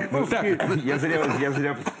 Я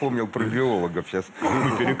зря вспомнил про биологов. Сейчас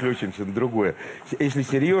мы переключимся на другое. Если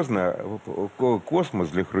серьезно, космос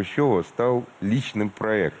для Хрущева стал личным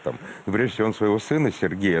проектом. Прежде всего, он своего сына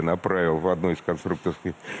Сергея направил в одно из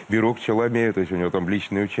конструкторских бюро к Челомею, то есть у него там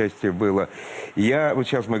личное участие было. Вот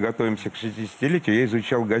сейчас мы готовимся к 60-летию, я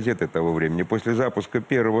изучал газеты того времени. После запуска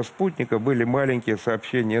первого спутника были маленькие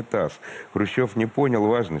сообщения ТАСС. Хрущев не понял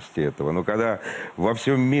важности этого. Но когда во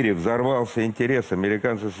всем мире взорвался интерес,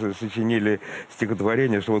 американцы сочинили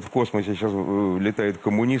стихотворение, что вот в космосе сейчас летают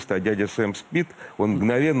коммунисты, а дядя Сэм спит, он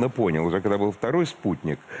мгновенно понял, уже когда был второй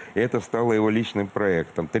спутник, и это стало его личным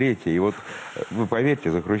проектом. Третий, и вот вы поверьте,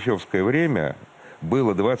 за хрущевское время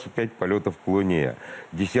было 25 полетов к Луне,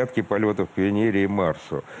 десятки полетов к Венере и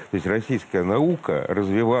Марсу. То есть российская наука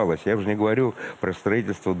развивалась. Я уже не говорю про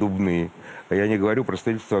строительство Дубны, я не говорю про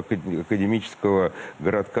строительство академического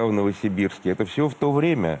городка в Новосибирске. Это все в то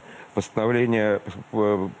время постановление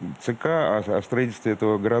ЦК о строительстве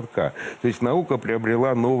этого городка. То есть наука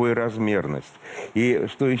приобрела новую размерность. И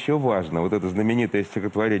что еще важно, вот это знаменитое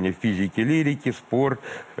стихотворение «Физики, лирики», «Спор»,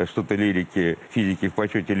 что-то лирики, физики в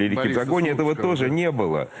почете, лирики Бориса в загоне, этого Слуцкого, тоже да. не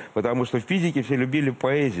было. Потому что в физике все любили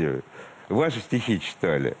поэзию. Ваши стихи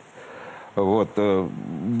читали. Вот.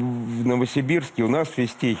 В Новосибирске у нас в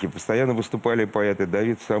физтехе постоянно выступали поэты.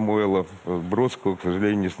 Давид Самойлов, Бродского, к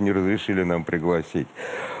сожалению, не разрешили нам пригласить.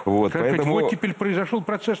 Вот. Поэтому... Вот теперь произошел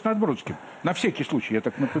процесс над Бродским. На всякий случай, я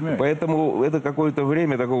так напоминаю. Поэтому это какое-то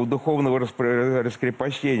время такого духовного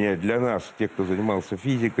раскрепощения для нас, тех, кто занимался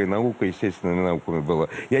физикой, наукой, естественными науками было.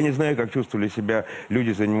 Я не знаю, как чувствовали себя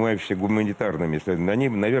люди, занимающиеся гуманитарными исследованиями. Они,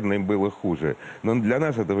 наверное, им было хуже. Но для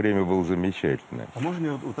нас это время было замечательное. А можно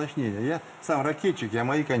мне уточнение? Я сам ракетчик, я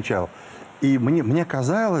мои кончал. И мне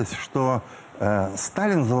казалось, что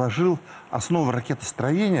Сталин заложил основы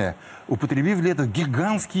ракетостроения, употребив для этого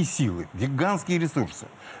гигантские силы, гигантские ресурсы.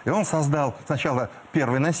 И он создал сначала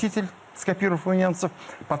первый носитель, скопировав у немцев,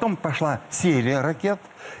 потом пошла серия ракет,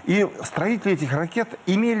 и строители этих ракет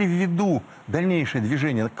имели в виду дальнейшее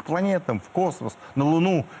движение к планетам, в космос, на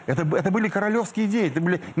Луну. Это были королевские идеи, это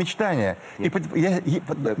были мечтания.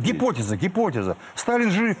 Гипотеза.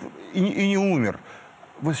 Сталин жив и не умер.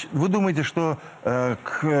 Вы думаете, что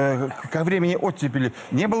ко времени оттепели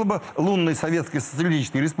не было бы лунной советской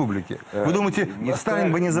социалистической республики? Вы думаете,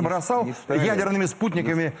 Сталин бы не забросал ядерными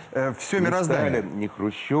спутниками все мироздание? Ни Сталин, ни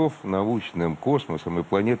Хрущев научным космосом и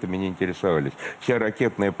планетами не интересовались. Вся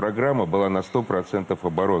ракетная программа была на 100%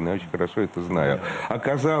 обороны. Я очень хорошо это знаю.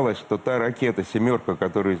 Оказалось, что та ракета «Семерка»,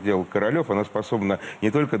 которую сделал Королев, она способна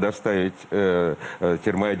не только доставить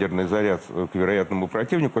термоядерный заряд к вероятному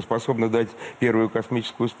противнику, а способна дать первую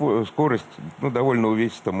космическую скорость довольно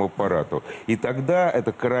увесистому аппарату. И тогда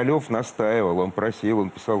это Королев настаивал, он просил, он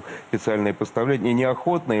писал специальные постановления, и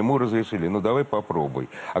неохотно ему разрешили, давай попробуй.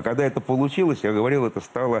 А когда это получилось, я говорил, это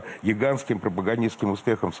стало гигантским пропагандистским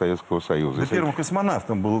успехом Советского Союза. Да, первым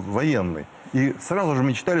космонавтом был военный. И сразу же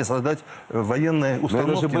мечтали создать военные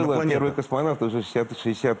установки на планетах. Первый космонавт уже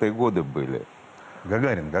 60-е годы были.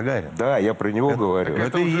 Гагарин. Да, я про него говорю.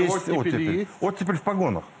 Это и есть оттепель. Оттепель в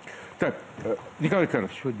погонах. Так, Николай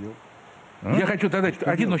Карлович, что делать? Я хочу задать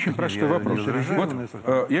один очень простой вопрос.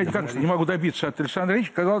 Я никак не могу добиться от Александра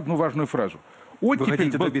Ильича, сказал одну важную фразу.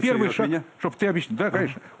 Оттепель был первый шаг, чтобы ты объяснил. Да,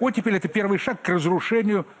 конечно. Оттепель – это первый шаг к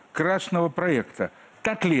разрушению красного проекта.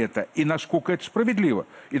 Так ли это? И насколько это справедливо?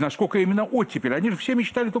 И насколько именно оттепель? Они же все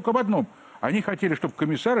мечтали только об одном. Они хотели, чтобы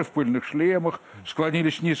комиссары в пыльных шлемах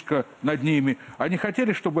склонились низко над ними. Они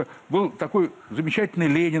хотели, чтобы был такой замечательный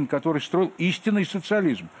Ленин, который строил истинный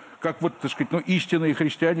социализм. Как вот, так сказать, истинные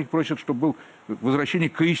христиане просят, чтобы был возвращение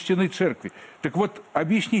к истинной церкви. Так вот,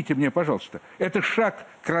 объясните мне, пожалуйста, это шаг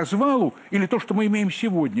к развалу или то, что мы имеем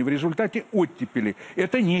сегодня в результате оттепели?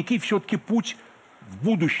 Это некий все-таки путь в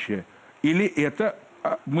будущее? Или это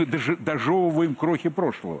мы дожевываем крохи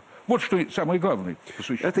прошлого? Вот что самое главное.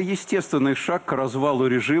 Это естественный шаг к развалу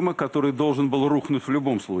режима, который должен был рухнуть в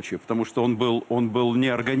любом случае, потому что он был не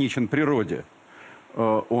органичен природе.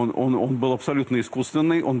 Он был абсолютно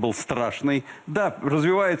искусственный, он был страшный. Да,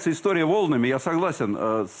 развивается история волнами, я согласен.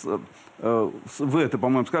 Вы это,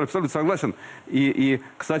 по-моему, сказали, абсолютно согласен. И,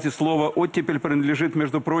 кстати, слово «оттепель» принадлежит,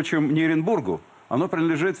 между прочим, не Оренбургу. Оно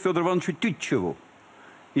принадлежит Федору Ивановичу Тютчеву.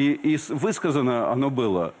 И высказано оно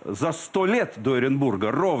было за 100 лет до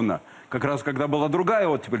Оренбурга, ровно, как раз когда была другая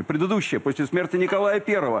оттепель, предыдущая, после смерти Николая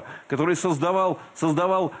I, который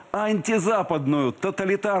создавал антизападную,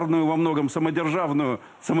 тоталитарную, во многом самодержавную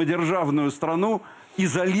страну,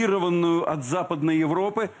 изолированную от Западной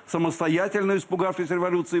Европы, самостоятельную, испугавшись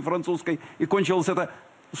революции французской, и кончилось это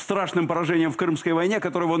страшным поражением в Крымской войне,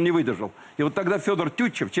 которого он не выдержал. И вот тогда Федор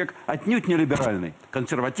Тютчев, человек отнюдь не либеральный,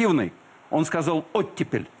 консервативный, он сказал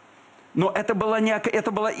 «оттепель». Но это была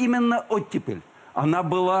именно оттепель. Она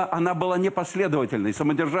была непоследовательной,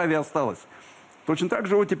 самодержавие осталось. Точно так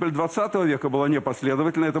же оттепель 20 века была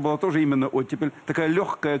непоследовательной, это была тоже именно оттепель. Такая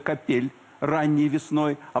легкая капель ранней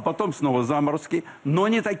весной, а потом снова заморозки, но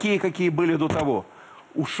не такие, какие были до того.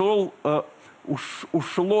 Ушло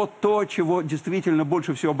то, чего действительно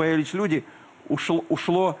больше всего боялись люди,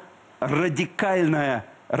 ушло радикальное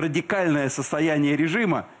состояние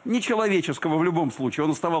режима, нечеловеческого в любом случае,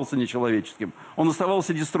 он оставался нечеловеческим, он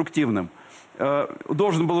оставался деструктивным,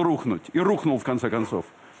 должен был рухнуть, и рухнул в конце концов.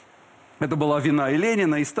 Это была вина и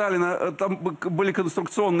Ленина, и Сталина, там были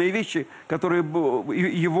конструкционные вещи, которые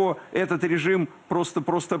этот режим просто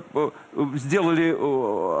сделали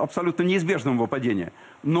абсолютно неизбежным его падение.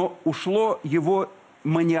 Но ушло его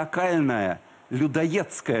маниакальное,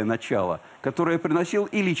 людоедское начало, которое приносил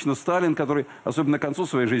и лично Сталин, который, особенно к концу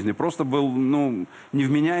своей жизни, просто был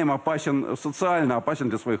невменяем, опасен, социально опасен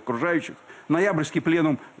для своих окружающих. Ноябрьский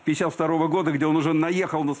пленум 1952 года, где он уже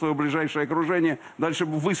наехал на свое ближайшее окружение, дальше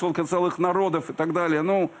высылка целых народов и так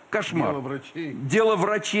далее. Кошмар. Дело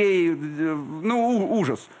врачей.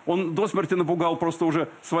 Ужас. Он до смерти напугал просто уже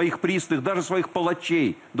своих пристых, даже своих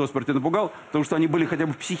палачей до смерти напугал, потому что они были хотя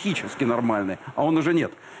бы психически нормальные, а он уже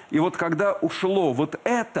нет. И вот когда ушло вот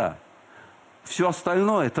это, все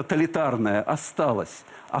остальное, тоталитарное, осталось.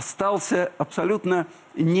 Остался абсолютно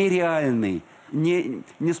нереальный,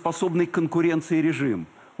 неспособный к конкуренции режим.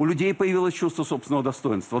 У людей появилось чувство собственного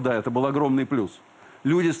достоинства. Да, это был огромный плюс.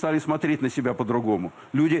 Люди стали смотреть на себя по-другому.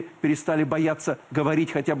 Люди перестали бояться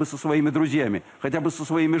говорить хотя бы со своими друзьями, хотя бы со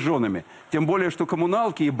своими женами. Тем более, что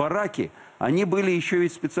коммуналки и бараки, они были еще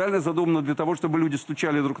ведь специально задуманы для того, чтобы люди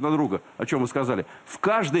стучали друг на друга, о чем вы сказали. В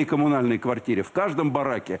каждой коммунальной квартире, в каждом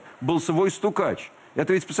бараке был свой стукач.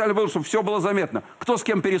 Это ведь специально было, чтобы все было заметно. Кто с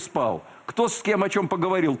кем переспал, кто с кем о чем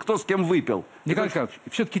поговорил, кто с кем выпил. Николай Александрович,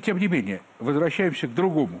 все-таки, тем не менее, возвращаемся к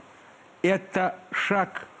другому. Это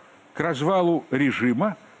шаг к развалу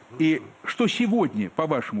режима. И что сегодня,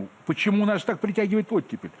 по-вашему, почему нас так притягивает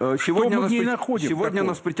оттепель? Сегодня что мы в ней находим? Сегодня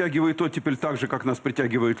нас притягивает оттепель так же, как нас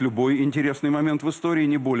притягивает любой интересный момент в истории,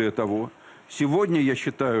 не более того. Сегодня я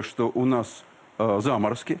считаю, что у нас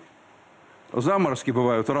заморозки. Заморозки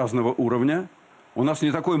бывают разного уровня. У нас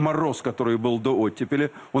не такой мороз, который был до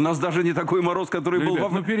оттепели. У нас даже не такой мороз, который был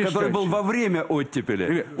во время оттепели.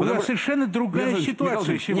 Ребят, у нас совершенно другая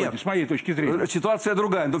ситуация сегодня, с моей точки зрения. Ситуация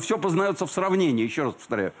другая, но все познается в сравнении, еще раз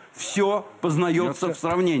повторяю. Все познается в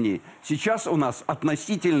сравнении. Сейчас у нас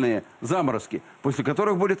относительные заморозки, после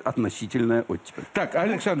которых будет относительная оттепель. Так,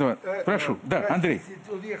 Александр, прошу. Да, Андрей.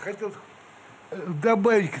 Я хотел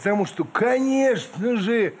добавить к тому, что, конечно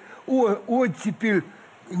же, оттепель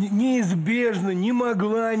неизбежно не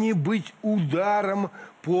могла не быть ударом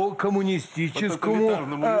по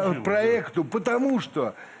коммунистическому проекту, потому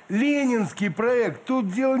что ленинский проект, тут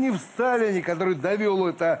дело не в Сталине, который довел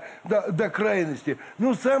это до крайности,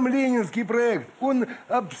 но сам ленинский проект, он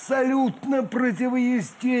абсолютно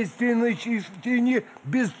противоестественный, не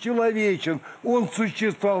бесчеловечен, он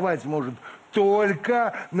существовать может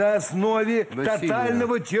только на основе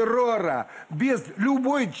тотального террора. Без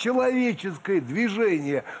любой человеческое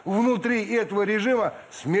движение внутри этого режима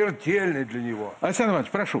смертельно для него. Александр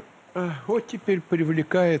Иванович, прошу. Оттепель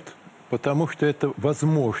привлекает, потому что это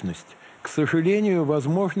возможность. К сожалению,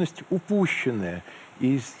 возможность упущенная.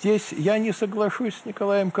 И здесь я не соглашусь с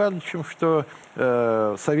Николаем Карловичем, что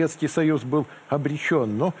Советский Союз был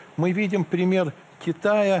обречен. Но мы видим пример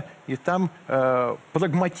Китая, и там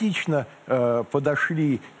прагматично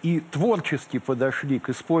подошли и творчески подошли к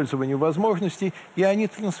использованию возможностей, и они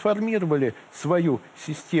трансформировали свою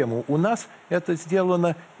систему. У нас это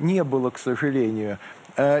сделано не было, к сожалению.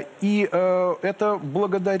 И это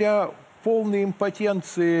благодаря полной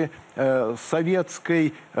импотенции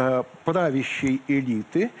советской правящей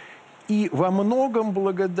элиты и во многом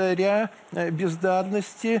благодаря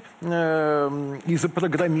бездарности и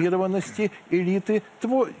запрограммированности элиты,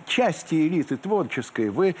 части элиты творческой.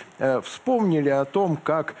 Вы вспомнили о том,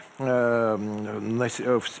 как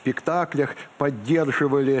в спектаклях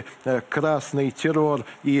поддерживали красный террор,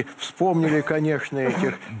 и вспомнили, конечно,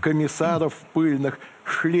 этих комиссаров в пыльных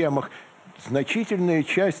шлемах. Значительная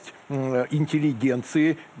часть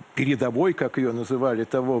интеллигенции, передовой, как ее называли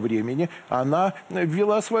того времени, она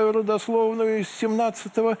ввела свою родословную с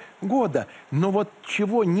 17-го года. Но вот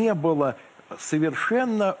чего не было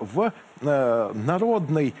совершенно в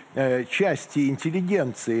народной части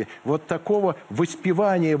интеллигенции, вот такого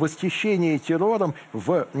воспевания, восхищения террором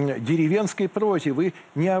в деревенской прозе вы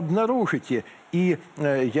не обнаружите. И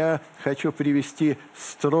я хочу привести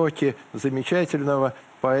строки замечательного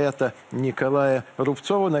поэта Николая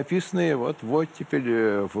Рубцова, написанные вот в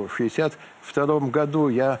оттепель в 1962 году.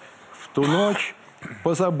 «Я в ту ночь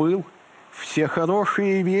позабыл все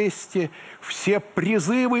хорошие вести, все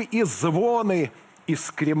призывы и звоны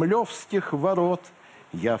из кремлевских ворот.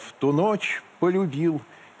 Я в ту ночь полюбил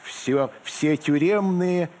все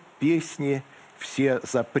тюремные песни, все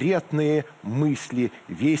запретные мысли,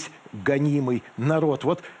 весь гонимый народ».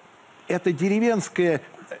 Вот эта деревенская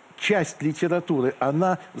часть литературы,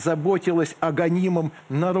 она заботилась о гонимом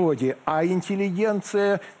народе, а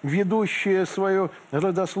интеллигенция, ведущая свою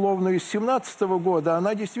родословную с 17-го года,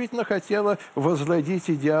 она действительно хотела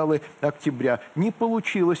возродить идеалы октября. Не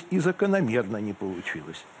получилось и закономерно не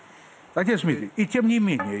получилось. Отец Дмитрий, и тем не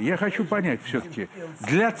менее, я хочу понять все-таки,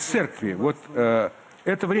 для церкви, вот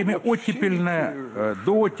это время оттепельное,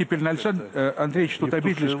 дооттепельное. Александр Андреевич тут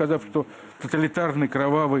обидели, сказав, что тоталитарный,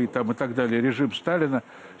 кровавый там, и так далее режим Сталина,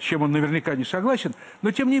 с чем он наверняка не согласен. Но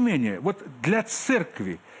тем не менее, вот для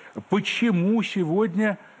церкви, почему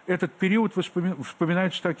сегодня этот период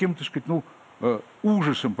вспоминается таким, так сказать,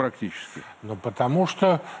 ужасом практически? Ну, потому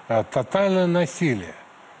что тотальное насилие.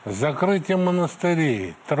 Закрытие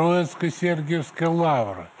монастырей, Троицко-Сергиевской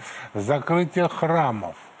лавры, закрытие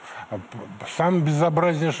храмов, самым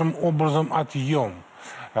безобразнейшим образом отъем.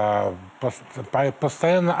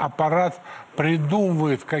 Постоянно аппарат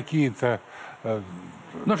придумывает какие-то...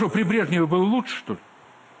 Ну что, при Брежневе было лучше, что ли?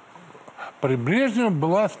 При Брежневе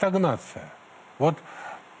была стагнация. Вот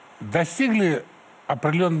достигли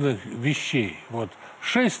определенных вещей. Вот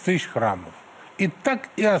 6 тысяч храмов. И так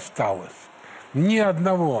и осталось. Ни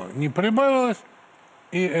одного не прибавилось,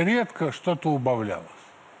 и редко что-то убавлялось.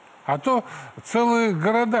 А то целые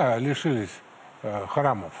города лишились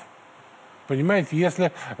храмов. Понимаете,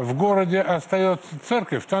 если в городе остается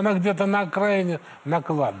церковь, то она где-то на окраине, на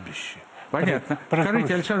кладбище. Понятно.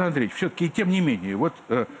 Скажите, Александр Андреевич, все-таки и тем не менее, вот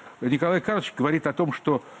Николай Карлович говорит о том,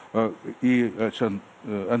 что и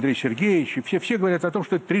Андрей Сергеевич, и все говорят о том,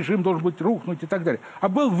 что этот режим должен быть рухнуть и так далее. А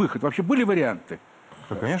был выход? Вообще были варианты?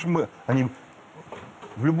 Конечно,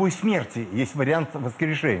 в любой смерти есть вариант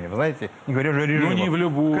воскрешения. Вы знаете, не говоря уже о режимах. Ну, не в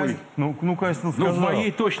любой. Казинцев сказал. В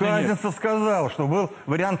моей точно Казинцев сказал, что был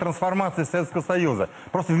вариант трансформации Советского Союза.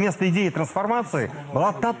 Просто вместо идеи трансформации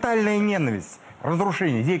была тотальная ненависть.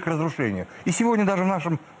 Разрушение, идея к разрушению. И сегодня даже в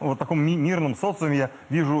нашем вот таком мирном социуме я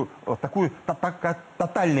вижу такое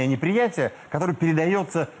тотальное неприятие, которое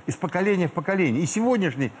передается из поколения в поколение. И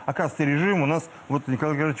сегодняшний, оказывается, режим у нас, вот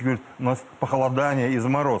Николай Карлович говорит, у нас похолодание и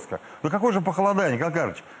заморозка. Ну какое же похолодание, Николай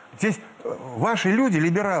Карлович? Здесь ваши люди,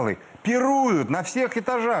 либералы, пируют на всех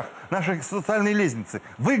этажах нашей социальной лестницы.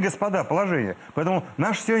 Вы, господа, положение. Поэтому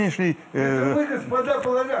наш сегодняшний... вы, господа,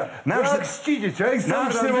 положение. Наш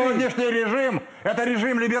сегодняшний режим – это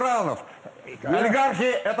режим либералов. Олигархи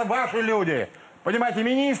 – это ваши люди. Понимаете,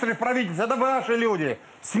 министры в правительстве – это ваши люди.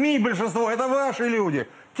 СМИ большинство – это ваши люди.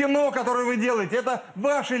 Кино, которое вы делаете, это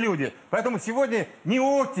ваши люди. Поэтому сегодня не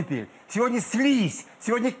оттепель, сегодня слизь,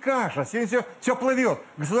 сегодня каша, сегодня все плывет,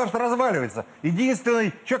 государство разваливается.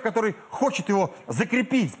 Единственный человек, который хочет его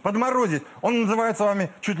закрепить, подморозить, он называется вами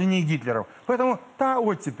чуть ли не Гитлером. Поэтому та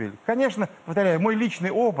оттепель, конечно, повторяю, мой личный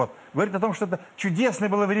опыт говорит о том, что это чудесное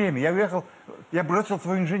было время. Я бросил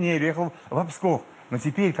свою инженерию, ехал в Псков. Но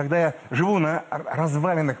теперь, когда я живу на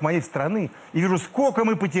развалинах моей страны и вижу, сколько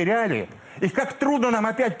мы потеряли, и как трудно нам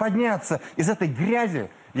опять подняться из этой грязи,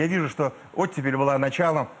 я вижу, что оттепель была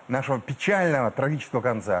началом нашего печального, трагического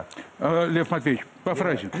конца. Лев Матвеевич, по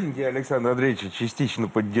фразе. Я Александра Андреевича частично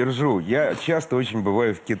поддержу. Я часто очень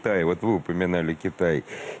бываю в Китае. Вот вы упоминали Китай.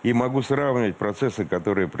 И могу сравнивать процессы,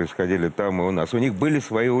 которые происходили там и у нас. У них были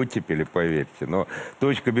свои оттепели, поверьте. Но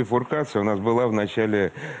точка бифуркации у нас была в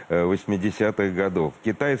начале 80-х годов.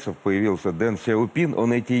 Китайцев появился Дэн Сяопин.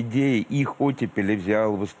 Он эти идеи, их оттепели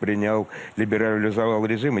взял, воспринял, либерализовал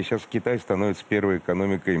режим. И сейчас Китай становится первой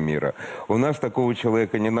экономикой мира. У нас такого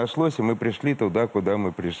человека не нашлось, и мы пришли туда, куда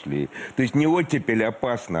мы пришли. То есть не оттепель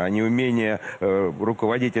опасна, а неумение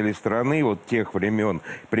руководителей страны вот тех времен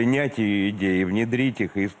принять ее идеи, внедрить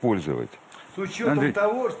их и использовать. С учетом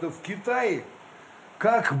того, что в Китае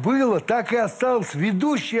как было, так и осталась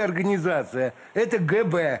ведущая организация. Это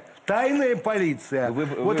ГБ. Тайная полиция.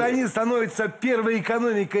 Они становятся первой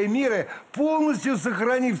экономикой мира, полностью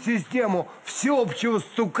сохранив систему всеобщего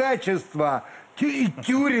стукачества и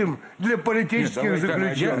тюрем для политических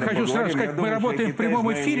заключенных. Я хочу сразу сказать, мы работаем в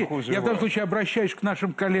прямом эфире. Я в данном случае обращаюсь к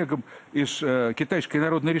нашим коллегам из Китайской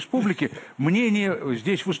Народной Республики. Мнение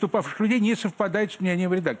здесь выступавших людей не совпадает с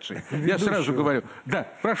мнением редакции. Я сразу говорю. Да,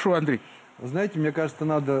 прошу, Андрей. Знаете, мне кажется,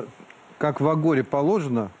 надо, как в Агоре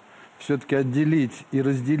положено, все-таки отделить и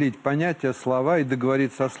разделить понятия, слова и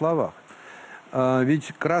договориться о словах.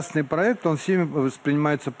 Ведь красный проект, он всеми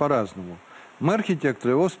воспринимается по-разному. Мы,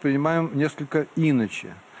 архитекторы, его воспринимаем несколько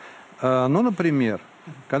иначе. Ну, например,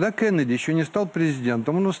 когда Кеннеди еще не стал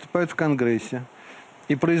президентом, он выступает в Конгрессе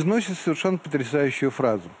и произносит совершенно потрясающую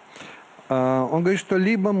фразу. Он говорит, что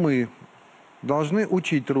либо мы должны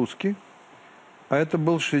учить русский, а это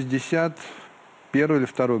был 61 или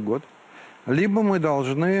 2 год, либо мы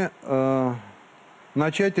должны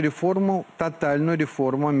начать реформу, тотальную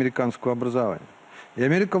реформу американского образования. И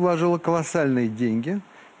Америка вложила колоссальные деньги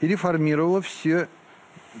и реформировала все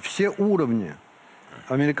уровни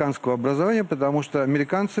американского образования, потому что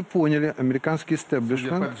американцы поняли, американский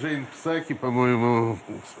истеблишмент... По Джейн Псаки, по-моему,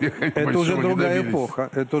 это уже другая эпоха.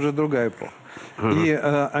 Это уже другая эпоха. И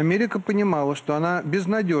Америка понимала, что она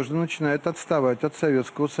безнадежно начинает отставать от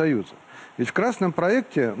Советского Союза. Ведь в красном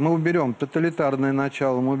проекте мы уберем тоталитарное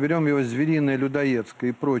начало, мы уберем его звериное, людоедское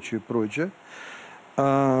и прочее, прочее.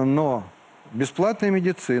 Но бесплатная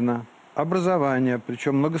медицина, образование,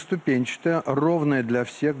 причем многоступенчатое, ровное для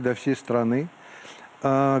всех, для всей страны.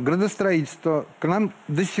 Градостроительство. К нам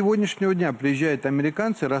до сегодняшнего дня приезжают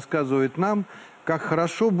американцы и рассказывают нам, как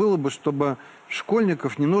хорошо было бы, чтобы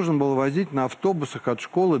школьников не нужно было возить на автобусах от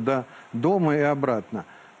школы до дома и обратно.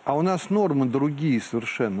 А у нас нормы другие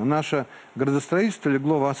совершенно. Наше градостроительство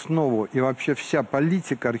легло в основу, и вообще вся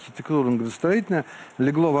политика архитектурно-градостроительная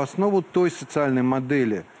легло в основу той социальной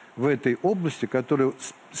модели в этой области, которую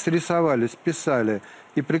срисовали, списали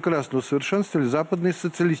и прекрасно усовершенствовали западные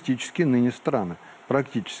социалистические ныне страны.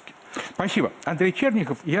 Практически. Спасибо. Андрей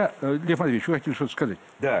Чернихов. Лев Матвеевич, вы хотели что-то сказать?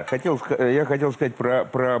 Да, я хотел сказать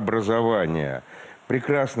про образование.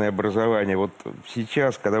 Прекрасное образование. Вот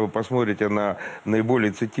сейчас, когда вы посмотрите на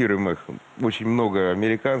наиболее цитируемых, очень много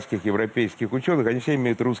американских, европейских ученых, они все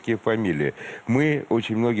имеют русские фамилии. Мы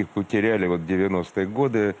очень многих потеряли вот в 90-е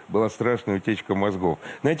годы. Была страшная утечка мозгов.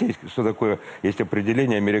 Знаете, что такое? Есть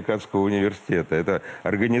определение американского университета. Это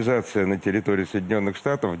организация на территории Соединенных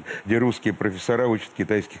Штатов, где русские профессора учат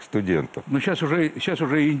китайских студентов. Ну, сейчас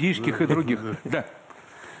уже индийских и других. Да.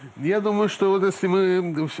 Я думаю, что вот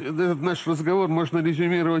если этот наш разговор можно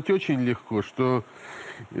резюмировать очень легко, что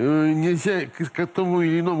нельзя к тому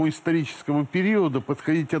или иному историческому периоду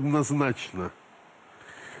подходить однозначно.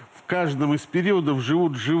 В каждом из периодов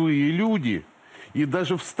живут живые люди, и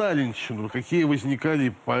даже в сталинщину, какие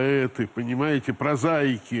возникали поэты, понимаете,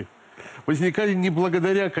 прозаики, возникали не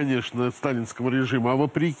благодаря, конечно, сталинскому режиму, а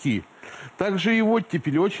вопреки. Также и в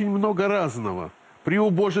оттепели очень много разного. При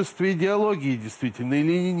убожестве идеологии, действительно, и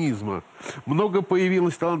ленинизма много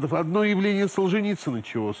появилось талантов. Одно явление Солженицына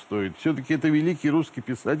чего стоит. Все-таки это великий русский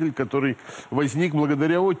писатель, который возник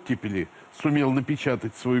благодаря оттепели. Сумел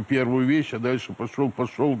напечатать свою первую вещь, а дальше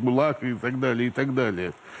пошел ГУЛАГ и так далее, и так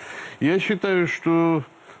далее. Я считаю, что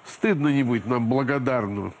стыдно не быть нам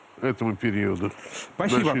благодарным этому периоду.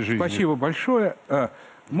 Спасибо большое.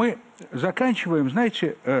 Мы заканчиваем.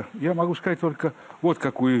 Знаете, я могу сказать только вот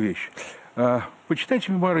какую вещь.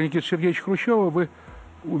 Почитайте мемуары Никиты Сергеевича Хрущева, вы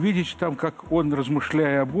увидите там, как он,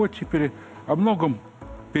 размышляя об оттепели, о многом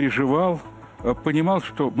переживал, понимал,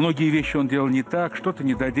 что многие вещи он делал не так, что-то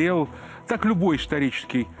не доделал. Так любой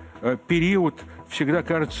исторический период всегда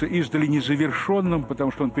кажется издали незавершенным,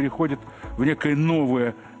 потому что он переходит в некое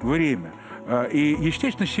новое время. И,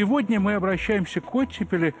 естественно, сегодня мы обращаемся к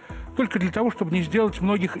оттепели только для того, чтобы не сделать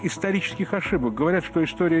многих исторических ошибок. Говорят, что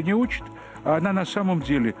история не учит, а она на самом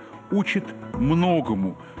деле учит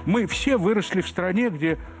многому. Мы все выросли в стране,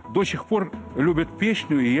 где до сих пор любят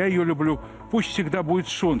песню, и я ее люблю «Пусть всегда будет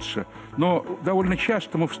солнце». Но довольно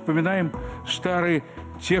часто мы вспоминаем старый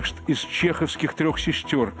текст из чеховских «Трех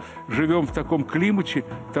сестер». Живем в таком климате,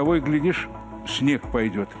 того и глядишь, снег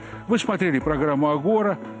пойдет. Вы смотрели программу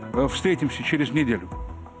 «Агора». Встретимся через неделю.